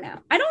like, I don't know.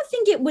 I don't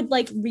think it would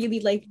like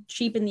really like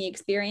cheapen the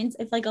experience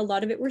if like a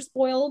lot of it were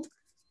spoiled.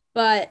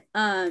 But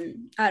I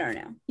don't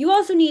know. You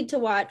also need to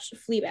watch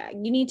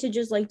Fleabag. You need to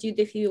just like do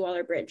the Phoebe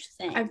Waller-Bridge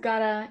thing. I'm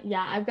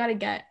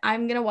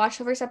gonna watch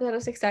the first episode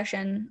of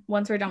Succession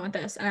once we're done with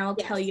this, and I'll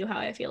tell you how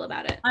I feel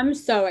about it. I'm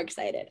so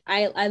excited.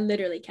 I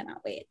literally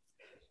cannot wait.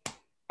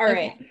 All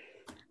right.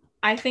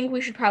 I think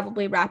we should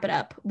probably wrap it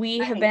up. We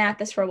have been at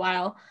this for a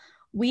while.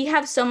 We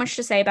have so much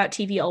to say about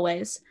TV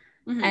always,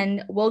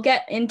 and we'll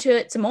get into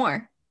it some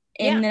more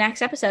in the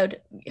next episode.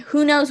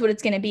 Who knows what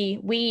it's going to be?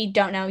 We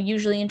don't know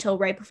usually until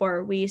right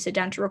before we sit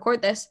down to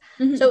record this.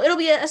 So it'll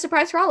be a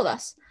surprise for all of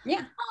us.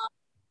 Yeah.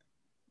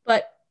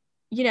 But,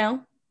 you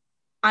know,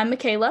 I'm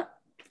Makayla.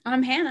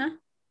 I'm Hannah.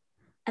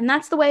 And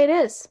that's the way it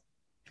is.